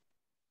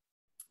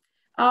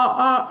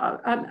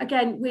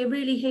 Again, we're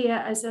really here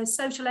as a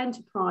social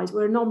enterprise.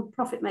 We're a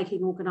non-profit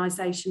making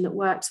organisation that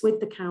works with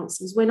the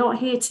councils. We're not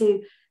here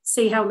to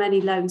see how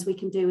many loans we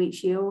can do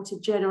each year or to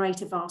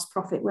generate a vast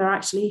profit. We're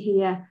actually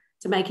here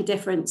to make a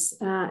difference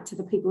to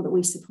the people that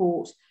we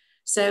support.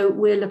 So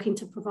we're looking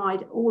to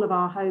provide all of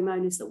our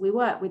homeowners that we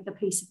work with the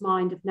peace of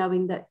mind of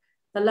knowing that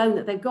the loan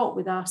that they've got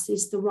with us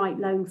is the right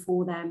loan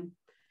for them.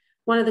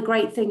 One of the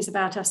great things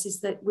about us is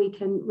that we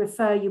can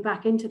refer you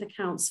back into the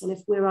council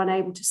if we're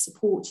unable to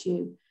support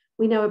you.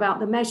 We know about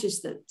the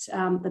measures that,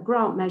 the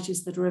grant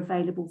measures that are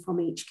available from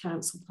each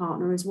council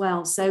partner as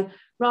well. So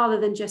rather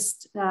than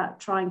just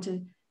trying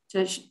to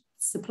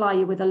supply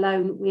you with a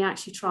loan, we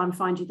actually try and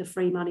find you the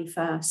free money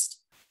first.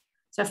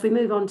 So if we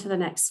move on to the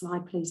next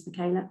slide, please,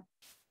 Michaela.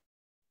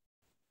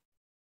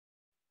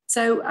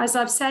 So as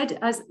I've said,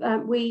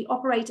 we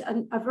operate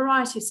a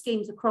variety of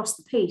schemes across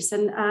the piece.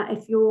 And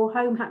if your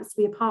home happens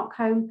to be a park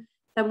home,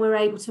 then we're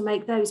able to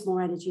make those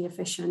more energy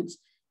efficient.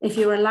 If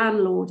you're a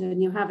landlord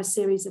and you have a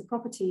series of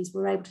properties,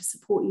 we're able to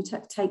support you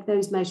to take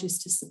those measures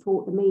to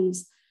support the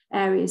MEES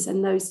areas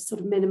and those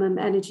sort of minimum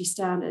energy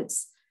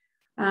standards.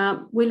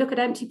 We look at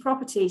empty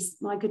properties.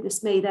 My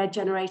goodness me, they're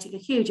generating a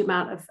huge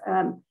amount of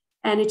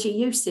energy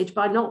usage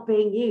by not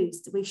being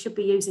used. We should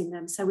be using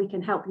them, so we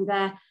can help you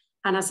there.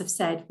 And as I've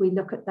said, we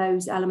look at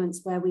those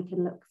elements where we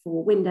can look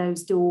for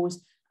windows,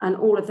 doors, and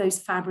all of those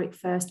fabric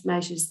first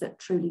measures that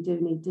truly do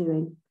need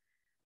doing.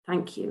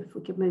 Thank you. If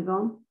we could move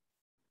on.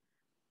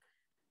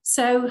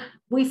 So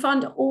we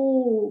fund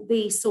all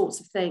these sorts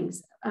of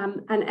things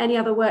and any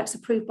other works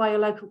approved by your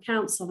local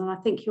council. And I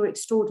think you're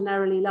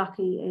extraordinarily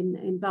lucky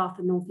in Bath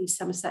and North East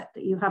Somerset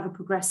that you have a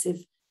progressive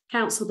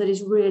council that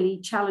is really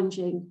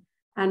challenging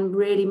and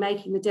really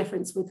making the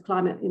difference with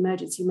climate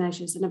emergency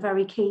measures, and are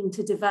very keen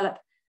to develop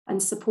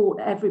and support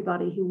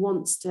everybody who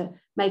wants to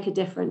make a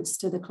difference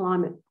to the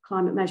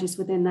climate measures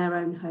within their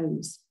own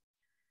homes.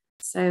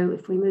 So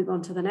if we move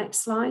on to the next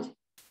slide.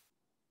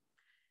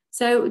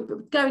 So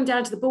going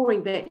down to the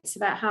boring bits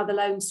about how the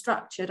loan's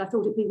structured, I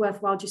thought it'd be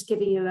worthwhile just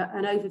giving you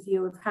an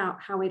overview of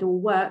how it all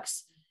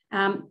works.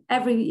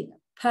 Every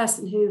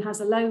person who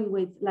has a loan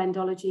with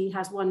Lendology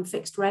has one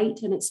fixed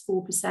rate, and it's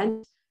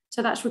 4%.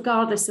 So that's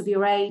regardless of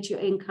your age,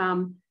 your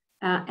income,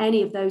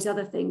 any of those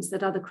other things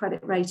that other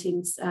credit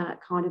ratings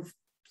kind of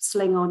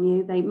sling on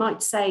you. They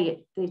might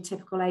say the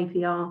typical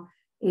APR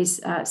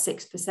is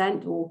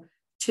 6% or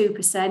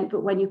 2%,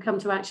 but when you come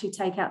to actually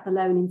take out the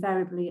loan,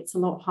 invariably it's a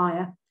lot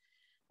higher.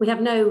 We have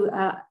no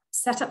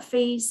setup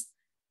fees,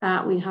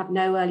 we have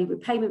no early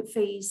repayment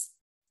fees,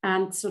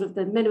 and sort of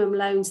the minimum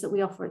loans that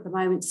we offer at the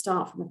moment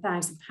start from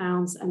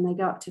 £1,000 and they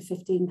go up to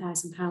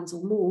 £15,000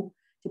 or more,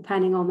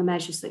 depending on the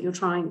measures that you're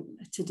trying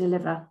to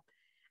deliver.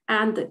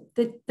 And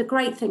the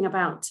great thing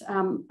about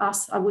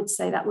us, I would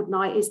say that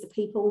Woodnight, is the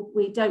people.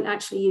 We don't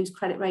actually use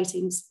credit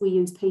ratings, we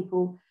use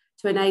people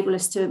to enable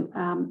us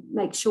to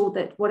make sure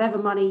that whatever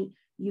money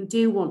you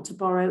do want to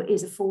borrow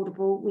is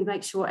affordable. We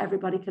make sure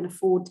everybody can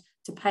afford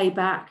to pay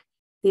back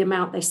the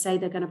amount they say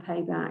they're going to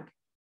pay back.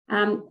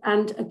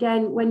 And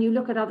again, when you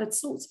look at other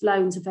sorts of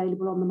loans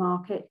available on the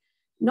market,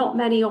 not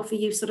many offer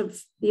you sort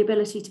of the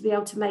ability to be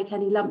able to make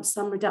any lump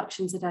sum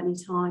reductions at any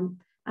time.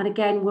 And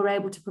again, we're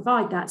able to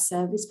provide that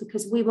service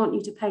because we want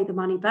you to pay the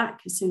money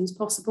back as soon as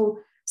possible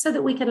so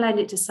that we can lend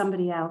it to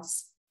somebody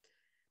else.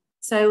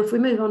 So if we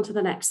move on to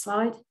the next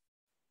slide.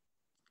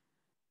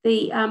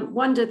 The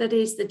wonder that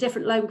is the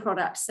different loan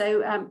products.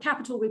 So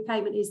capital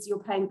repayment is you're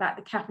paying back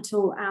the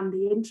capital and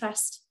the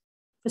interest.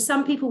 For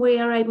some people, we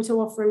are able to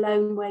offer a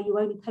loan where you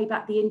only pay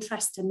back the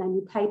interest and then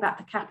you pay back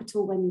the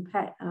capital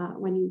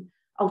when you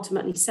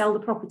ultimately sell the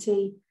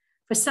property.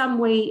 For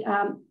some,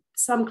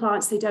 some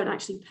clients, they don't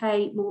actually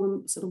pay more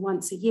than sort of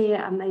once a year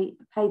and they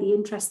pay the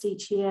interest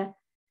each year.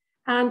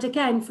 And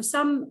again, for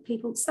some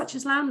people, such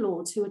as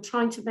landlords who are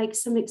trying to make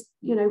some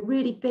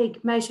really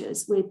big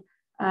measures with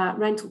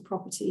rental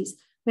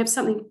properties, we have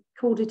something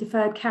called a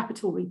deferred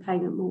capital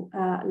repayment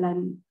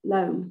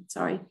loan.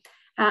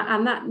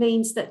 And that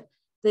means that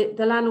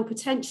the landlord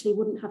potentially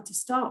wouldn't have to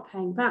start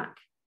paying back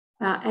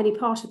any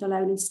part of the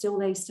loan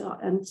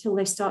until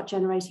they start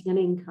generating an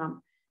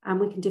income,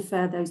 and we can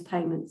defer those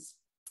payments.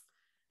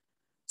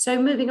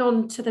 So moving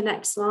on to the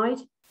next slide,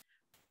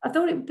 I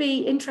thought it would be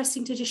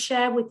interesting to just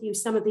share with you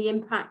some of the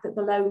impact that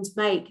the loans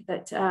make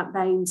that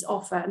Baines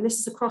offer, and this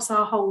is across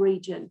our whole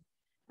region.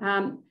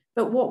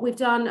 But what we've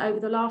done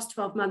over the last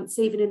 12 months,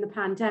 even in the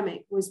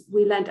pandemic, was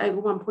we lent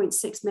over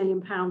 £1.6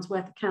 million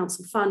worth of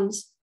council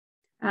funds.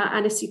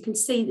 And as you can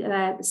see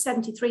there,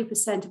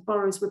 73% of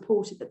borrowers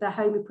reported that their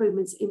home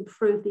improvements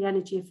improved the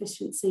energy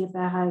efficiency of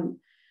their home.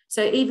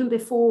 So even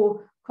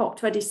before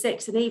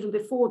COP26 and even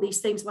before these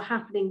things were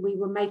happening, we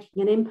were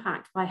making an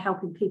impact by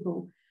helping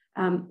people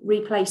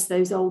replace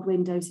those old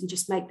windows and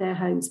just make their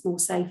homes more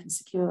safe and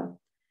secure.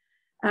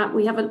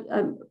 We have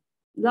a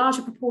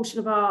larger proportion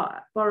of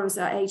our borrowers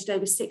are aged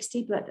over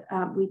 60, but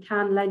we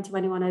can lend to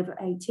anyone over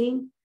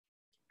 18.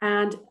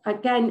 And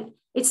again,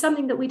 it's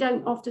something that we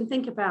don't often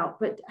think about,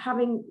 but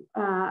having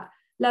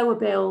lower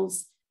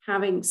bills,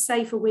 having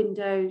safer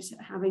windows,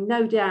 having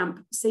no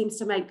damp seems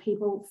to make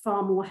people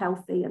far more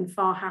healthy and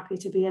far happier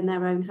to be in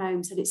their own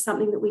homes. And it's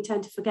something that we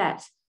tend to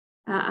forget.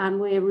 And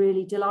we're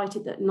really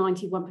delighted that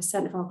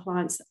 91% of our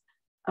clients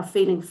are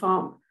feeling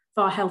far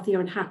healthier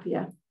and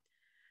happier.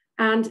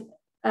 And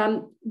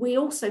we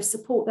also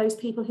support those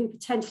people who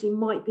potentially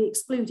might be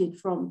excluded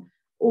from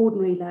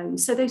ordinary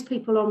loans. So those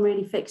people on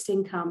really fixed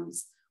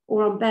incomes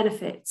or on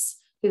benefits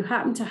who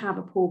happen to have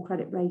a poor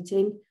credit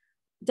rating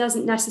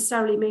doesn't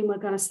necessarily mean we're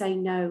going to say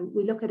no.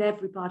 We look at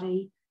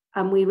everybody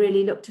and we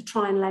really look to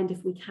try and lend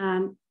if we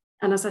can.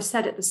 And as I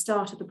said at the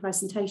start of the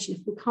presentation,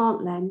 if we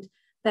can't lend,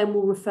 then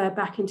we'll refer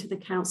back into the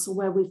council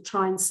where we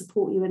try and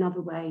support you in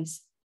other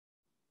ways.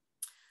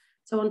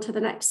 So on to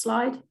the next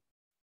slide.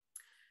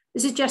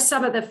 This is just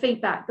some of the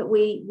feedback that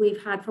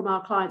we've had from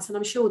our clients, and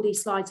I'm sure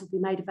these slides will be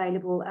made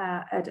available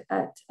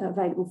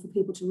available for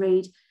people to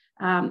read.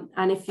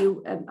 And if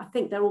you, I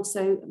think they're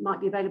also might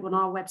be available on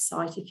our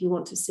website if you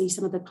want to see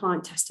some of the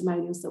client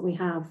testimonials that we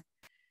have.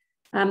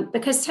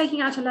 Because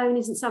taking out a loan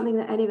isn't something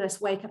that any of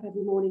us wake up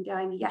every morning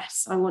going,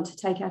 yes, I want to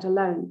take out a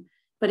loan.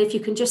 But if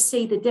you can just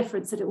see the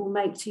difference that it will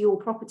make to your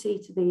property,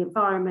 to the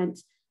environment,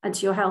 and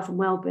to your health and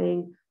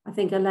well-being, I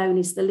think a loan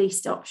is the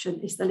least option,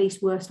 it's the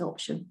least worst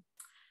option.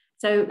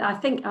 So I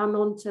think I'm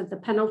on to the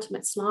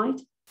penultimate slide.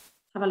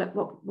 Have a look,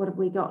 what have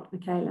we got,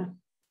 Michaela?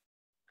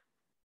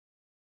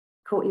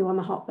 Caught you on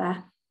the hop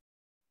there.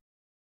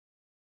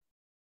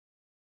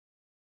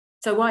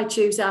 So why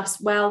choose us?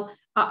 Well,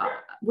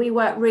 we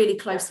work really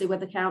closely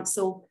with the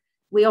council.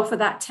 we offer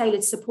that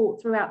tailored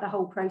support throughout the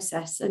whole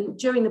process. And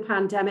during the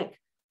pandemic,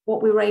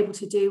 what we were able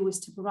to do was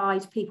to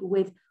provide people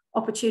with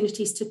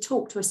opportunities to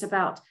talk to us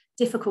about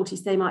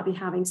difficulties they might be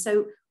having.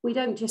 So we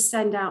don't just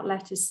send out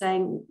letters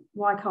saying,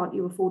 why can't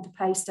you afford to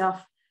pay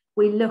stuff?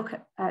 We look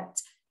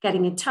at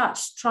getting in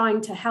touch,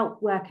 trying to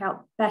help work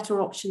out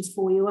better options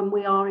for you. And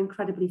we are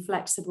incredibly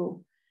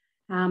flexible.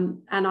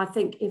 And I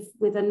think if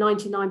with a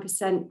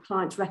 99%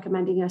 clients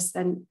recommending us,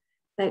 then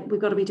we've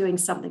got to be doing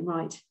something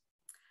right.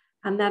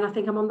 And then I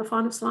think I'm on the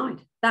final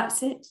slide.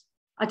 That's it.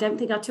 I don't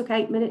think I took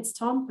 8 minutes,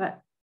 Tom, but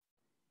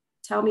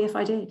tell me if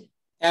I did.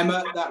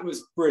 Emma, that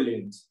was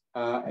brilliant.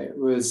 It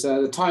was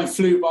the time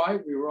flew by.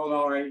 We were on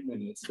our 8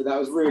 minutes, but that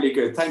was really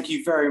good. Thank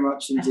you very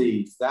much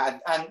indeed.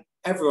 And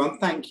everyone,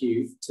 thank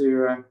you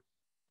to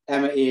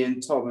Emma,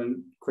 Ian, Tom,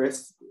 and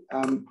Chris.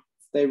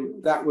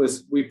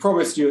 We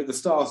promised you at the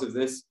start of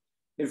this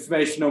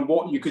information on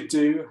what you could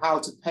do, how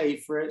to pay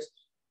for it,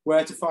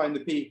 where to find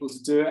the people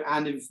to do it,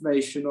 and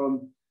information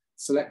on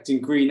selecting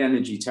green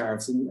energy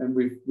tariffs. And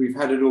we've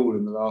had it all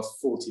in the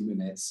last 40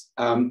 minutes.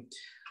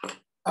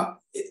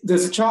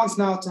 There's a chance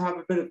now to have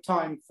a bit of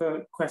time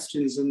for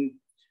questions and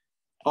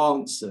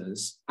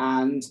answers.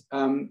 And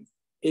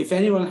if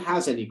anyone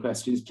has any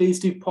questions, please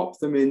do pop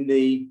them in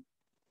the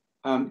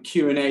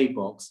Q&A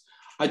box.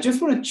 I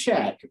just want to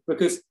check,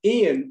 because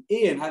Ian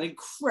had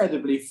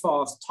incredibly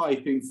fast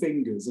typing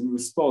fingers in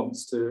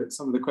response to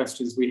some of the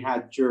questions we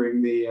had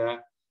during the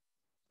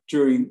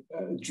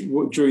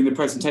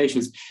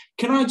presentations.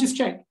 Can I just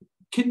check?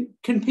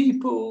 Can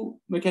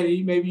people,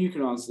 McKenny, maybe you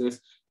can answer this.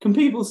 Can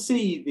people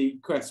see the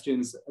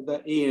questions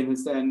that Ian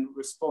has then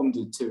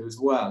responded to as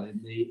well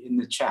in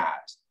the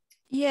chat?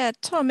 Yeah,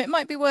 Tom, it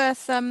might be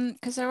worth,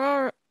 because there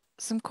are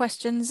some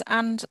questions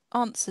and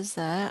answers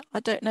there. I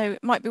don't know,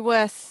 it might be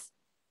worth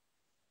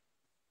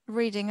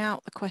reading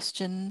out the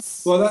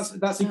questions. Well,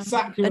 that's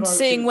exactly what I was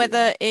seeing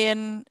whether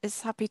Ian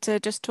is happy to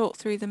just talk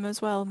through them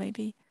as well,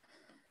 maybe.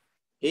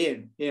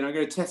 Ian, I'm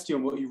going to test you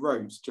on what you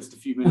wrote just a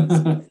few minutes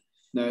ago.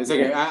 No, it's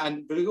okay.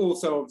 But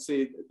also,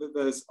 obviously,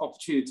 there's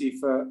opportunity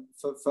for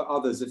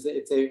others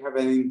if they have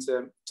anything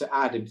to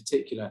add in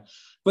particular.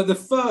 But the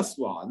first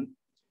one,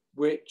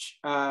 which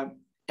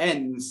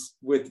ends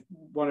with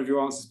one of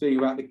your answers being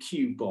about the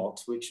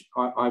Q-bot, which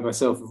I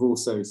myself have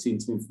also seen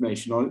some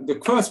information on. The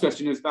first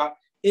question is about,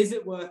 is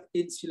it worth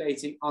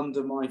insulating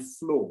under my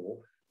floor?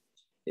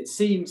 It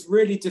seems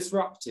really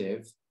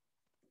disruptive,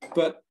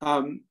 but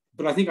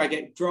I think I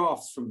get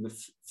drafts from the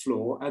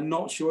floor and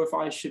not sure if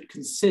I should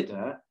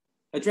consider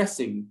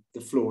addressing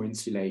the floor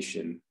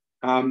insulation.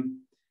 Ian,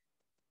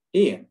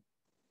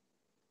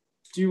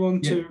 do you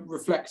want to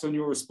reflect on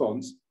your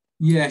response?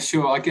 Yeah,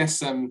 sure. I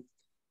guess I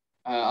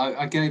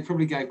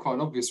probably gave quite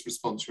an obvious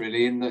response,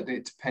 really, in that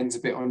it depends a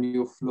bit on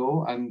your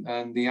floor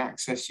and the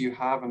access you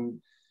have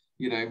and,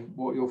 you know,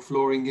 what your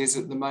flooring is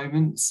at the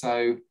moment.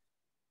 So,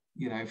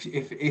 you know,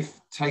 if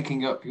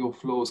taking up your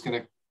floor is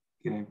going to,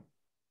 you know,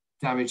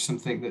 damage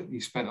something that you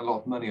spent a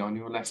lot of money on,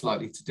 you're less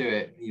likely to do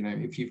it. You know,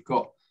 if you've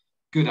got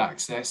good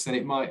access, then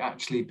it might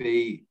actually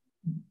be,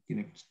 you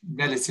know,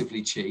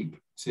 relatively cheap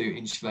to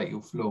insulate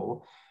your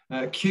floor.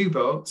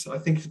 Q-bot, I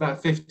think it's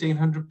about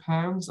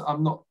 £1,500.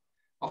 I'm not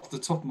off the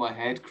top of my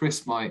head.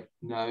 Chris might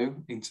know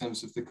in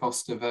terms of the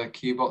cost of a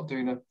Q-bot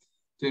doing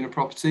a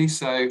property.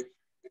 So,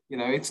 you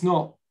know, it's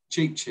not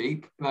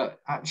cheap, but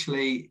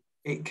actually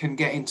it can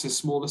get into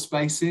smaller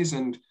spaces,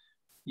 and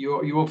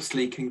you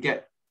obviously can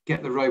get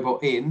the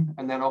robot in,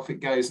 and then off it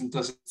goes and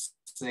does its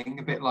thing,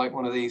 a bit like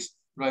one of these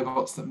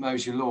robots that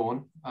mows your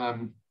lawn.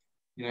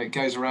 You know, it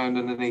goes around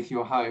underneath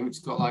your home. It's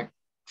got like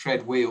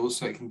tread wheels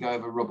so it can go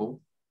over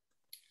rubble.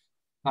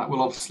 That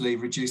will obviously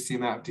reduce the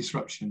amount of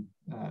disruption,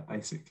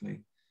 basically.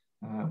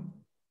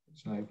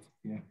 So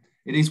yeah,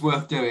 it is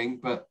worth doing,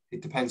 but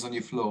it depends on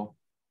your floor.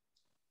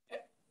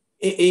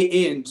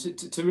 Ian,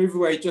 to move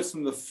away just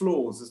from the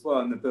floors as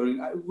well in the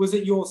building, was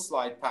it your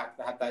slide pack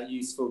that had that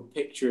useful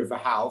picture of a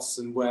house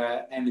and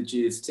where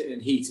energy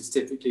and heat is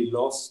typically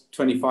lost,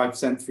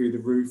 25% through the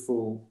roof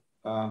or,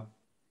 no,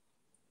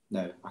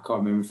 I can't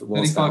remember if it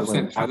was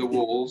 25% through the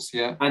walls,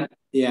 yeah. And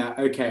yeah,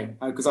 okay,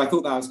 because I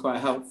thought that was quite a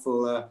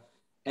helpful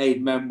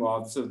aid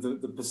memoir, sort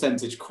of the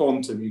percentage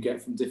quantum you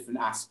get from different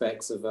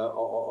aspects of a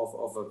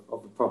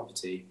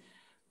property.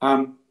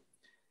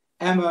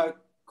 Emma,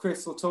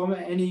 Chris or Tom,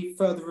 any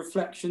further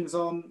reflections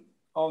on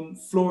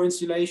floor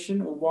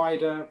insulation or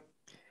wider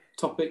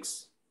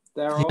topics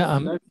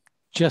thereof?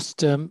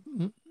 Just on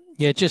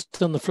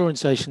the floor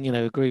insulation, you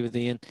know, agree with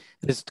Ian.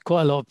 There's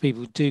quite a lot of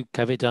people do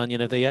have it done. You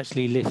know, they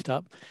actually lift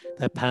up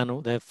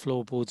their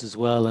floorboards as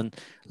well and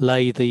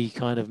lay the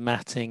kind of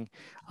matting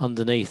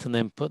underneath and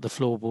then put the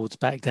floorboards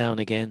back down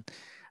again.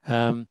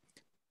 But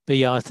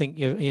yeah, I think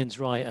Ian's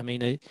right. I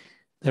mean,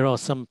 there are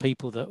some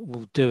people that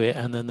will do it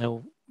and then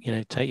they'll, you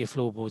know, take your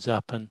floorboards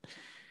up and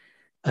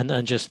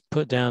just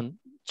put down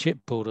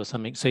chipboard or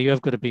something. So you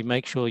have got to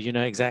make sure you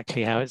know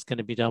exactly how it's going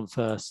to be done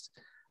first,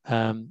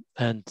 and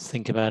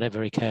think about it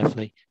very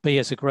carefully. But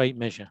yeah, it's a great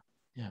measure.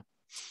 Yeah.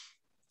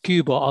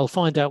 Q-bot, I'll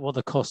find out what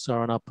the costs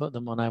are and I'll put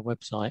them on our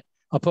website.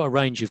 I'll put a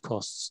range of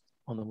costs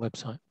on the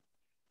website.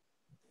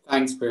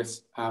 Thanks,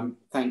 Chris.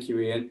 Thank you,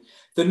 Ian.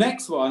 The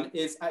next one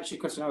is actually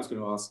a question I was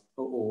going to ask,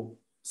 or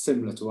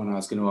similar to one I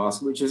was going to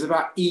ask, which is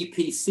about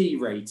EPC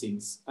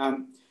ratings.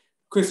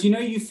 Chris, you know,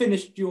 you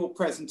finished your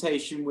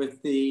presentation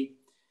with the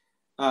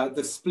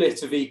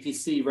split of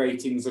EPC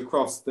ratings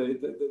across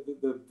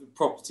the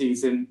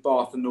properties in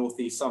Bath and North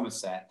East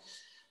Somerset.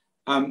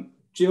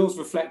 Jill's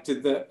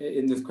reflected that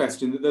in this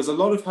question that there's a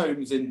lot of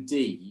homes in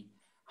D.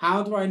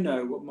 How do I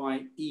know what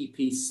my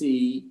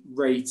EPC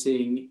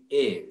rating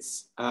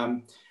is?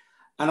 And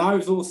I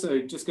was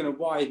also just going to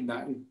widen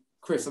that. And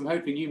Chris, I'm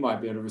hoping you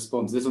might be able to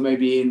respond to this, or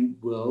maybe Ian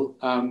will.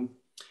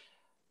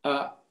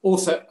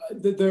 Also,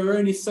 there are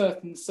only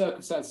certain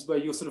circumstances where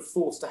you're sort of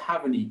forced to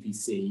have an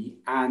EPC,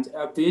 and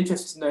I'd be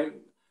interested to know,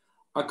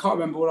 I can't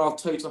remember what our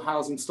total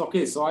housing stock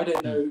is, so I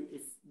don't know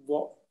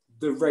what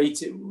the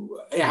rate,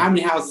 how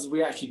many houses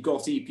we actually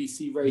got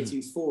EPC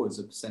ratings for as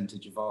a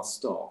percentage of our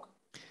stock.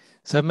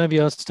 So maybe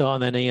I'll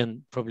start, and then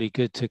Ian, probably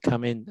good to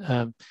come in.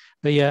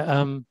 But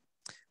yeah,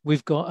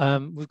 we've got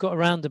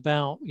around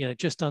about, you know,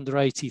 just under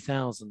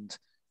 80,000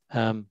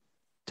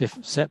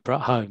 different separate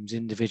homes,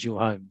 individual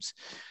homes.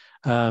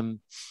 And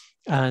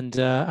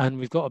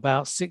we've got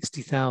about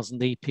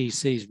 60,000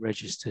 EPCs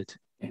registered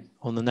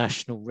on the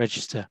National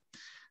Register.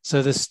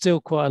 So there's still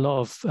quite a lot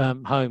of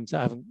homes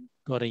that haven't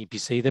got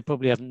EPC. They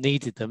probably haven't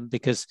needed them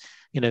because,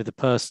 you know, the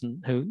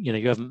person who, you know,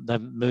 you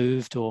haven't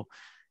moved, or,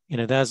 you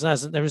know, there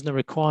isn't a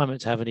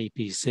requirement to have an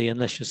EPC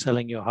unless you're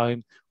selling your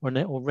home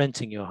or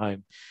renting your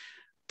home.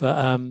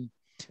 But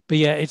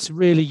yeah, it's a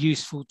really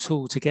useful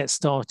tool to get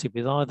started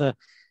with. Either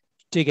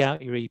dig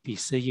out your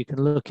EPC, you can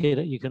look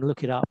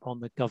it up on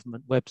the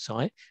government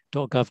website,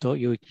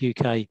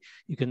 .gov.uk.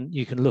 You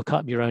can look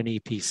up your own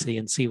EPC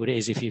and see what it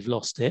is if you've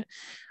lost it,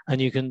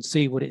 and you can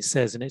see what it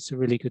says, and it's a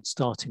really good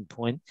starting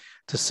point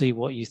to see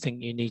what you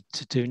think you need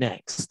to do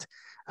next.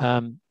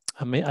 I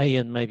mean,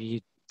 Ian, maybe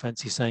you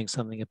fancy saying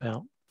something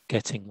about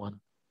getting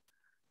one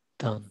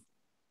done.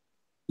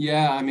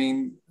 Yeah, I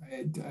mean,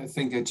 I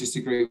think I just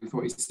agree with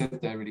what you said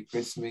there, really,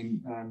 Chris. I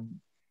mean,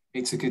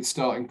 it's a good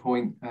starting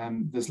point.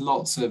 There's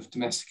lots of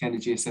domestic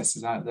energy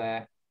assessors out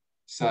there,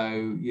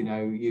 so you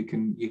know you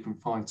can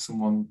find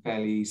someone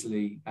fairly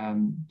easily.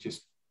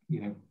 Just,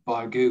 you know,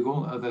 via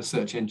Google, other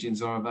search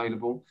engines are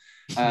available.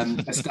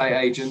 Estate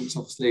agents,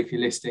 obviously, if you're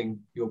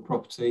listing your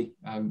property,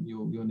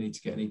 you'll need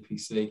to get an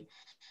EPC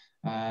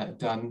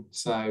done.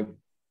 So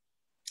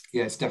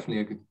yeah, it's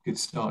definitely a good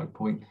starting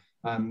point.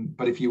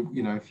 But if you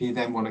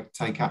then want to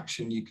take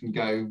action, you can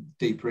go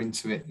deeper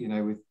into it, you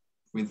know,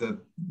 with a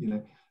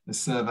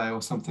survey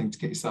or something to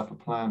get yourself a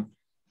plan.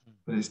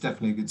 But it's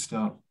definitely a good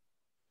start.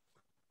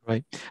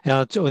 Right.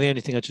 Now, the only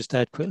thing I just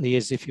add quickly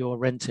is if you're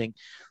renting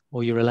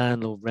or you're a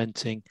landlord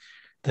renting,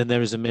 then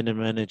there is a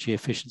minimum energy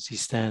efficiency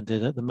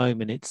standard. At the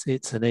moment,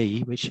 it's an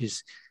E, which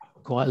is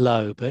quite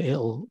low, but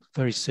it'll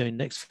very soon,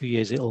 next few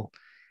years,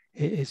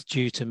 it's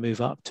due to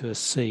move up to a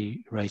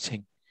C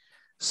rating.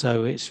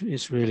 So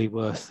it's really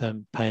worth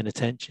paying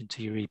attention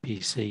to your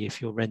EPC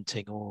if you're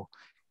renting, or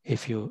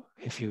if you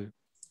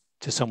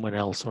to someone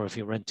else, or if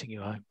you're renting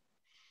your home.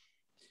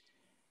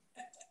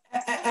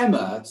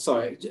 Emma,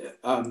 sorry,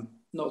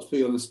 not to put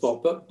you on the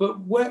spot,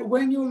 but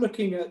when you're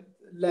looking at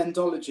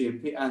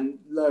lendology and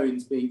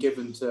loans being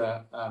given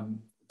to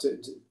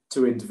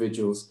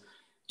individuals,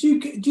 do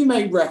you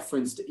make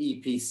reference to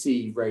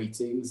EPC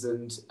ratings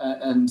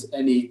and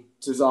any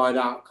desired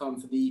outcome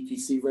for the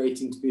EPC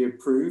rating to be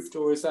approved,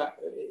 or is that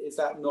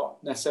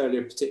not necessarily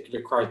a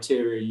particular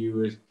criteria you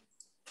would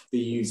be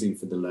using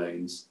for the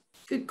loans?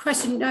 Good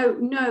question.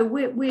 No,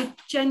 we're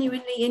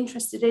genuinely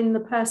interested in the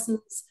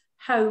person's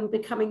home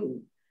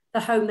becoming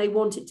the home they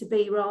want it to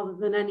be, rather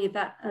than any of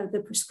that the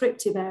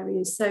prescriptive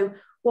areas. So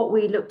what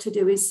we look to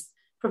do is,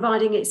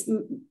 providing it's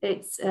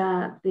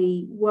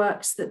the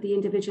works that the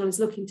individual is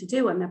looking to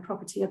do on their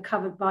property are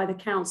covered by the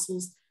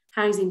council's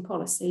housing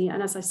policy.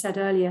 And as I said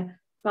earlier,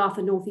 Bath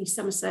and North East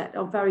Somerset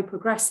are very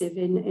progressive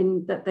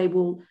in that they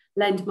will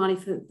lend money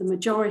for the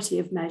majority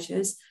of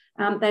measures.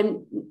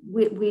 Then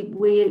we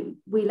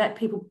let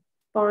people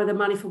borrow the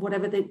money for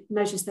whatever the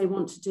measures they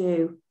want to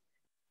do.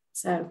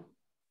 So,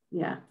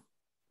 yeah.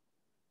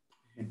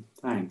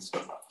 Thanks.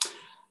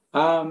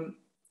 And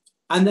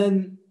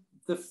then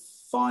the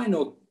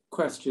final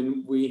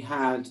question we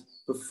had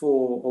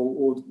before,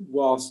 or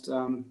whilst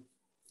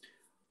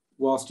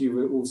you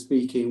were all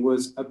speaking,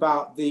 was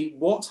about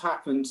what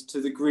happened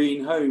to the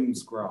Green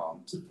Homes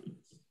grant.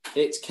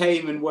 It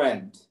came and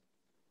went,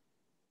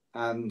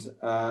 and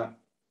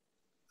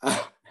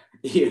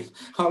Ian,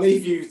 I'll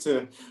leave you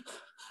to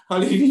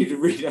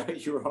read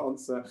out your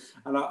answer.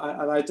 And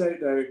I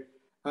don't know,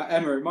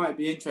 Emma, it might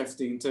be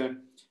interesting to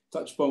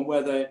touch upon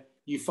whether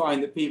you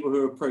find that people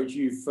who approach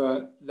you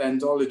for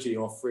lendology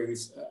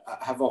offerings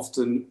have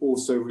often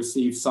also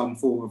received some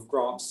form of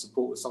grant to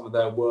support with some of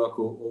their work,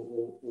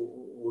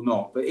 or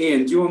not. But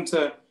Ian, do you want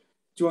to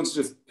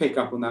just pick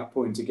up on that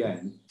point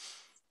again?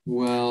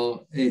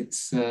 Well,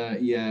 it's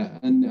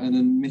an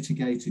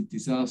unmitigated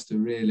disaster,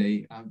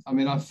 really. I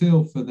mean, I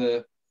feel for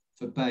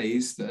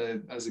BEIS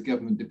as a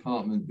government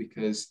department,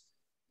 because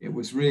it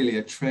was really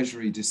a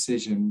Treasury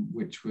decision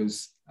which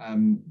was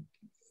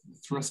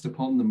thrust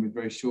upon them with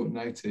very short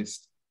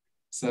notice.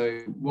 So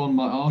one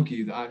might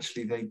argue that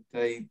actually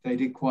they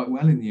did quite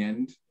well in the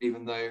end,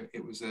 even though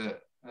it was a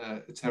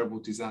terrible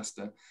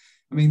disaster.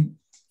 I mean,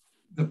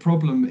 the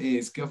problem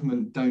is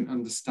government don't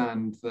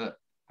understand that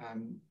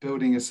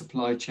building a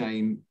supply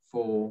chain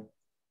for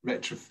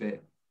retrofit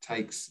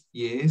takes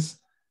years,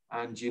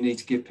 and you need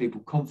to give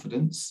people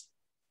confidence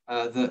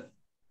that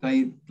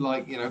they,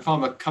 like, you know, if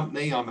I'm a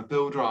company, I'm a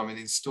builder, I'm an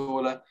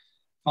installer,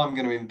 if I'm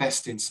going to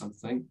invest in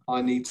something,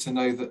 I need to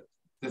know that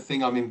the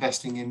thing I'm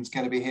investing in is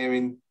going to be here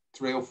in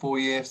 3 or 4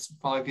 years,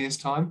 5 years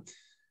time,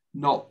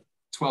 not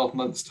 12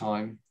 months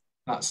time.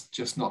 That's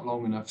just not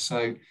long enough.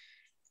 So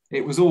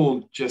it was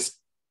all just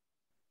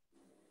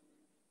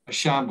a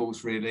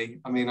shambles, really.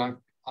 I mean,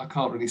 I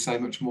can't really say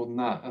much more than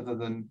that, other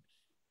than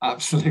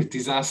absolute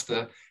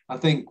disaster. I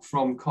think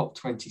from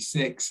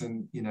COP26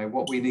 and, you know,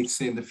 what we need to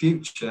see in the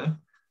future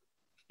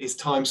is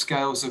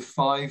timescales of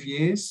 5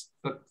 years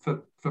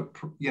for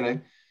you know,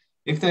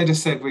 if they'd have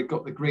said we've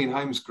got the Green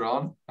Homes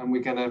Grant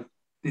and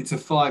it's a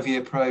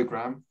 5-year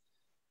program,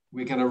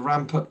 we're going to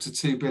ramp up to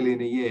 2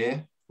 billion a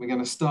year, we're going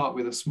to start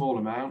with a small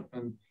amount,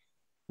 and,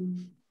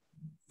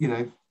 you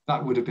know,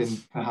 that would have been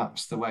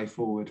perhaps the way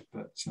forward.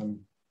 But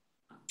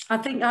I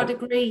think I'd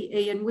agree,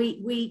 Ian.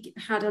 We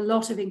had a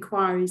lot of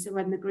inquiries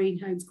when the Green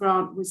Homes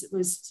Grant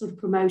was sort of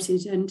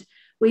promoted, and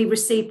we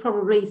received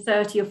probably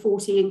 30 or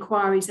 40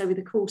 inquiries over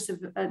the course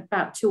of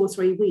about 2 or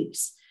 3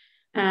 weeks.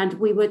 And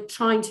we were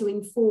trying to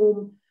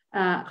inform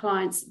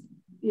clients,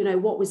 you know,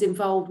 what was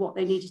involved, what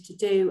they needed to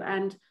do.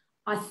 And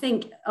I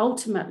think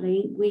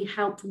ultimately we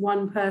helped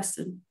one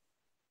person.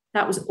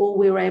 That was all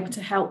we were able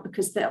to help,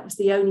 because that was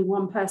the only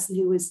one person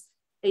who was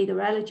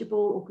either eligible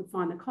or could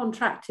find the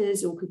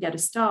contractors or could get a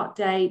start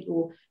date,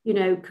 or, you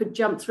know, could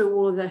jump through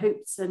all of the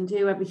hoops and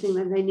do everything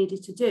that they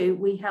needed to do.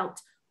 We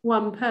helped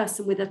one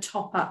person with a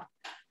top up.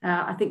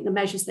 I think the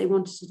measures they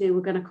wanted to do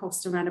were going to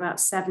cost around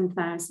about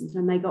 7,000,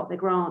 and they got the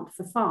grant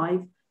for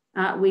 5.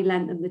 We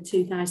lent them the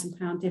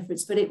 £2,000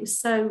 difference. But it was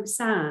so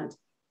sad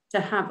to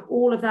have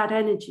all of that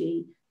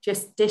energy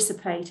just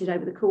dissipated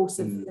over the course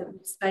of the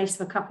space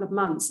of a couple of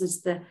months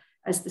as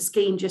the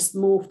scheme just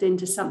morphed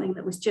into something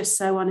that was just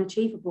so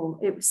unachievable.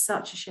 It was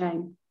such a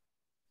shame.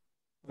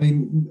 I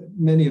mean,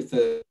 many of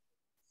the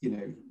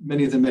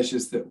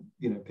measures that,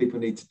 you know, people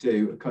need to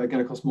do are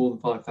going to cost more than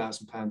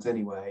 £5,000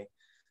 anyway.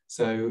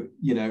 So,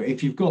 you know,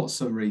 if you've got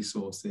some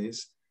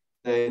resources,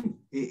 then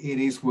it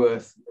is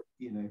worth,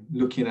 you know,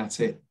 looking at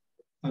it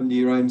under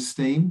your own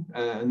steam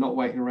and not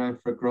waiting around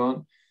for a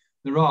grant.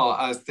 There are,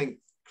 I think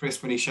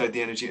Chris, when he showed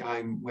the Energy at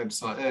Home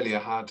website earlier,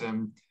 had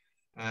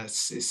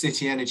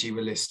City Energy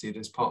were listed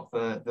as part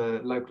of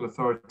the local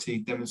authority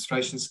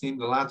demonstration scheme,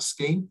 the LAD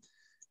scheme,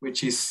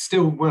 which is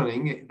still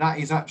running. That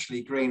is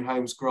actually Green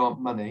Homes Grant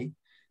money,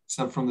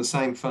 so from the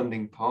same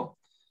funding pot.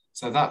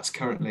 So that's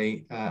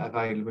currently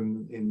available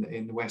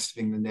in the West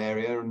of England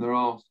area, and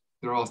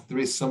there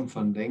is some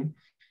funding,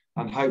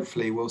 and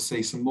hopefully we'll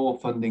see some more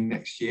funding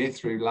next year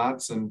through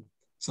LADS and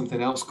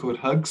something else called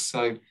HUGS.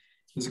 So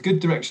there's a good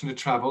direction to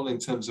travel in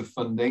terms of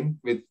funding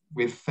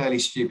with fairly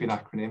stupid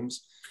acronyms.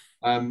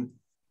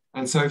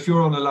 And so if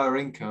you're on a lower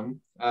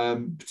income,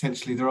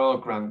 potentially there are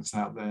grants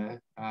out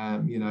there,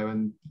 you know,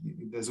 and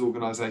there's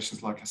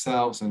organisations like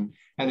ourselves and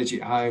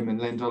Energy at Home and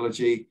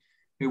Lendology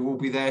who will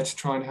be there to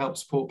try and help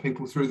support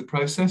people through the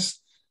process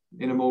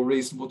in a more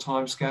reasonable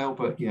timescale.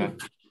 But yeah,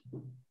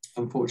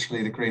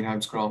 unfortunately, the Green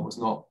Homes Grant was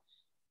not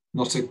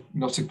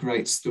a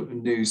great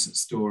news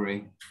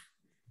story.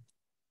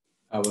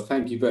 Oh, well,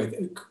 thank you both.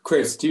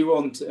 Chris, do you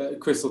want,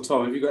 Chris or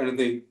Tom, have you got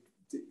anything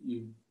that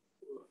you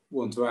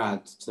want to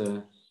add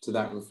to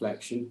that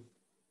reflection?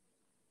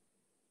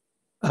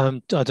 I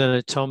don't know,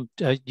 Tom,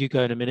 you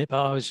go in a minute,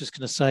 but I was just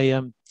going to say,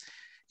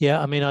 yeah,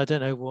 I mean, I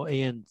don't know what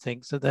Ian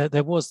thinks.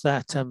 There was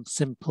that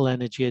Simple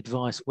Energy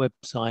Advice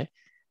website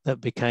that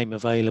became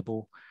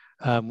available,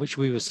 which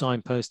we were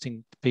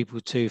signposting people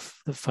to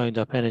that phoned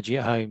up Energy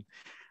at Home,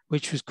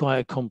 which was quite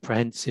a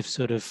comprehensive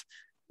sort of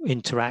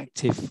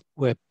interactive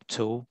web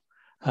tool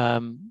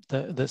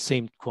that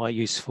seemed quite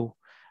useful,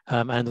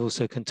 and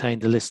also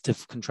contained a list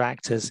of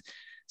contractors.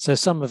 So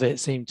some of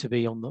it seemed to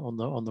be on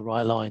the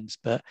right lines,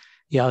 but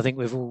yeah, I think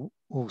we've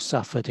all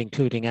suffered,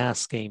 including our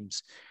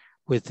schemes,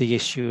 with the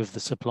issue of the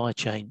supply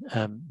chain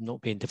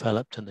not being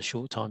developed and the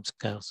short time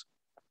scales.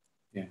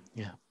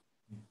 Yeah.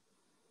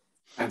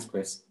 Thanks,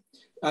 Chris.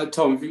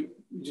 Tom, would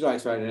you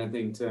like to add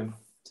anything to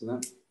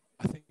that?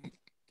 I think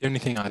the only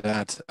thing I'd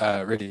add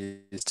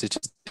really is to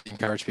just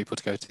encourage people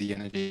to go to the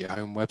Energy at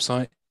Home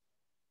website.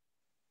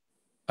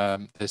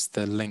 There's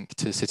the link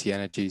to City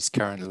Energy's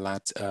current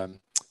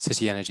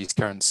City Energy's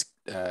current,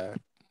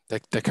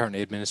 they're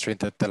currently administering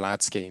the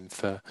LAD scheme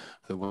for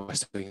the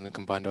West of England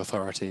Combined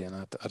Authority,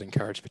 and I'd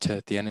encourage you to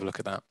at the end have a look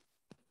at that.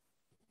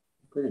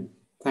 Brilliant,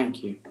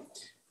 thank you.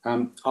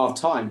 Our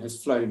time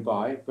has flown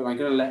by, but I'm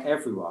going to let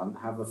everyone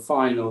have a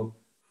final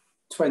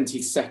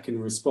 20-second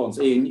response.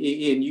 Ian,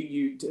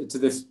 you to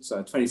this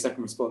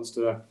 20-second response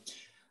to a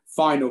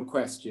final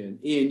question.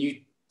 Ian,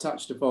 you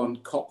touched upon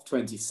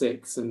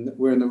COP26, and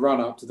we're in the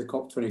run-up to the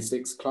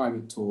COP26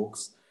 climate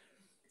talks.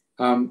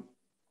 And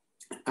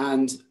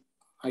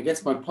I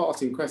guess my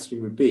parting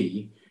question would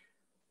be,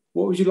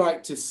 what would you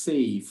like to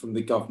see from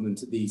the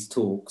government at these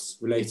talks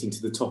relating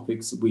to the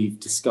topics that we've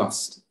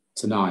discussed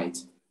tonight?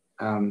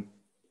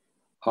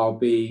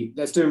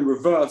 Let's do in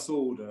reverse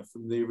order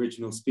from the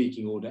original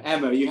speaking order.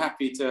 Emma, are you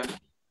happy to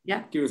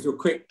give us your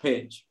quick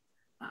pitch?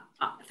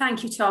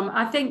 Thank you, Tom.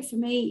 I think for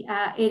me,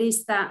 it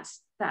is that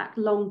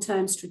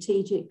long-term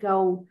strategic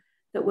goal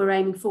that we're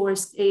aiming for,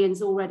 as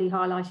Ian's already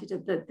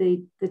highlighted,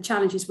 the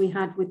challenges we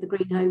had with the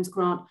Green Homes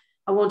Grant.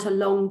 I want a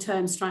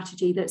long-term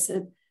strategy that's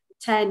a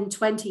 10,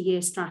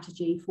 20-year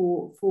strategy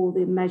for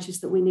the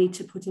measures that we need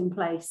to put in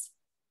place.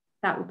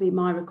 That would be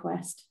my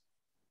request.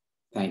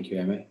 Thank you,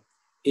 Emma.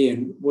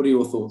 Ian, what are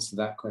your thoughts to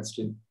that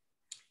question?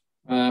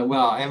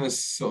 Well,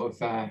 Emma's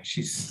sort of,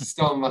 she's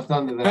stolen my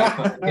thunder there,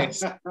 but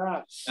yes.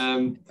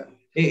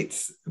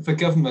 It's, for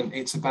government,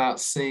 it's about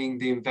seeing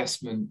the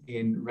investment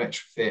in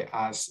retrofit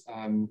as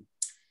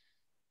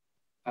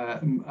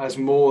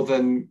more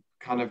than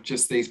kind of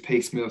just these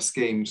piecemeal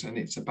schemes, and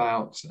it's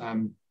about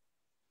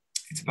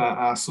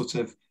our sort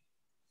of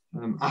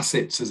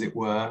assets, as it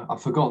were.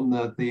 I've forgotten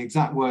the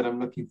exact word I'm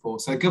looking for.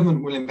 So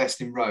government will invest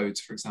in roads,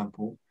 for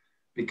example,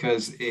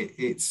 because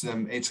it's a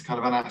kind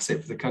of an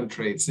asset for the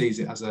country. It sees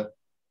it as a,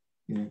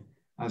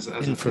 as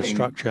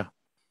infrastructure.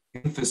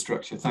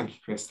 Infrastructure. Thank you,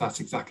 Chris. That's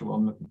exactly what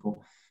I'm looking for.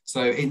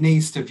 So it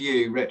needs to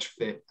view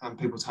retrofit and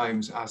people's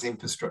homes as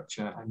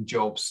infrastructure and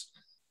jobs,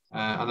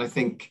 and I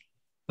think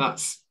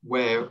that's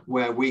where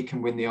we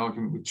can win the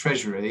argument with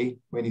Treasury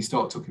when you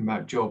start talking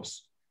about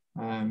jobs.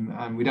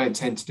 And we don't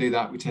tend to do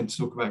that. We tend to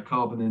talk about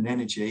carbon and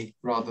energy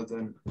rather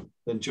than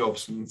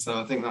jobs. And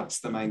so I think that's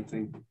the main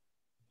thing.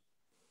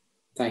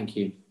 Thank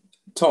you.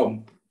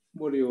 Tom,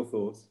 what are your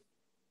thoughts?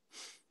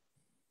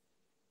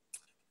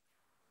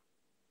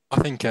 I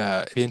think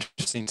it'd be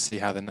interesting to see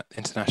how the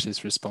international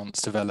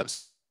response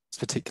develops,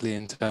 particularly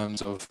in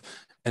terms of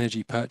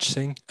energy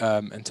purchasing,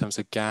 in terms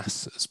of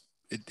gas,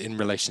 in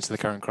relation to the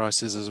current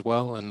crisis as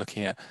well, and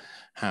looking at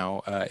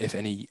how, if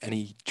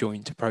any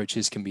joint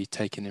approaches can be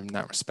taken in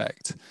that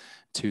respect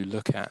to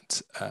look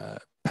at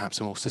perhaps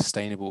a more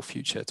sustainable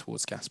future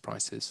towards gas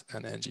prices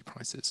and energy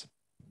prices.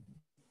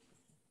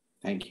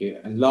 Thank you.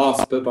 And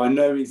last but by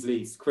no means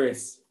least,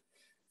 Chris.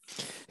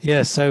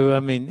 Yeah, so I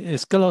mean,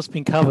 it's a lot's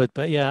been covered,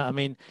 but yeah, I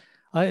mean,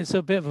 it's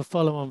a bit of a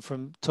follow-on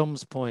from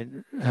Tom's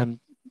point,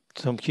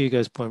 Tom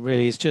Hugo's point.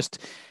 Really, it's just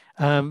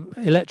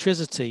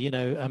electricity.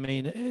 I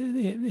mean,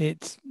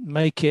 it's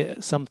make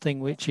it something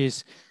which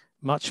is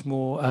much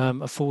more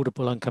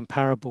affordable and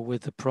comparable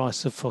with the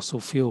price of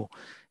fossil fuel.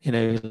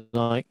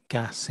 Like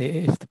gas.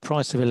 If the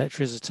price of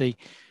electricity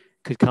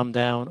could come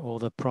down, or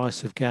the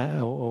price of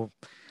gas, or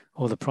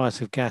the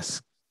price of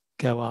gas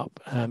go up,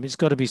 it's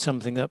got to be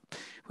something that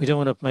we don't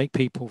want to make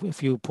people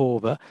fuel poor.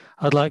 But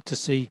I'd like to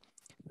see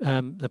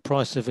the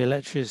price of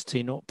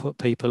electricity not put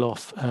people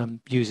off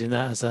using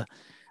that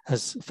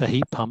as for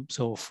heat pumps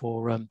or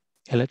for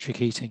electric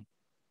heating.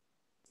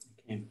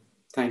 Okay,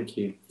 thank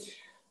you.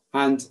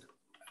 And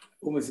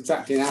almost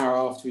exactly an hour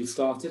after we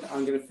started,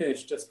 I'm going to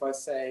finish just by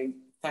saying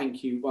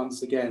thank you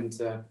once again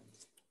to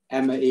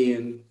Emma,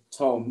 Ian,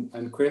 Tom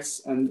and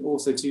Chris, and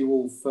also to you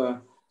all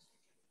for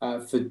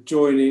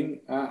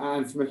joining,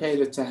 and for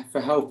Michaela for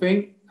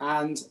helping.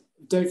 And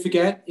don't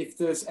forget, if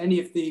there's any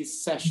of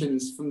these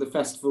sessions from the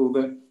festival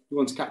that you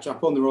want to catch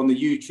up on, they're on the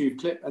YouTube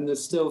clip, and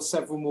there's still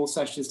several more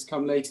sessions to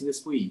come later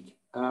this week.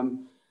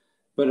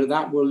 But at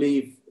that, we'll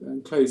leave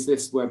and close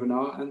this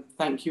webinar, and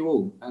thank you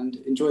all, and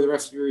enjoy the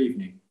rest of your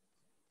evening.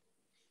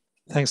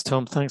 Thanks,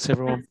 Tom. Thanks,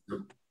 everyone.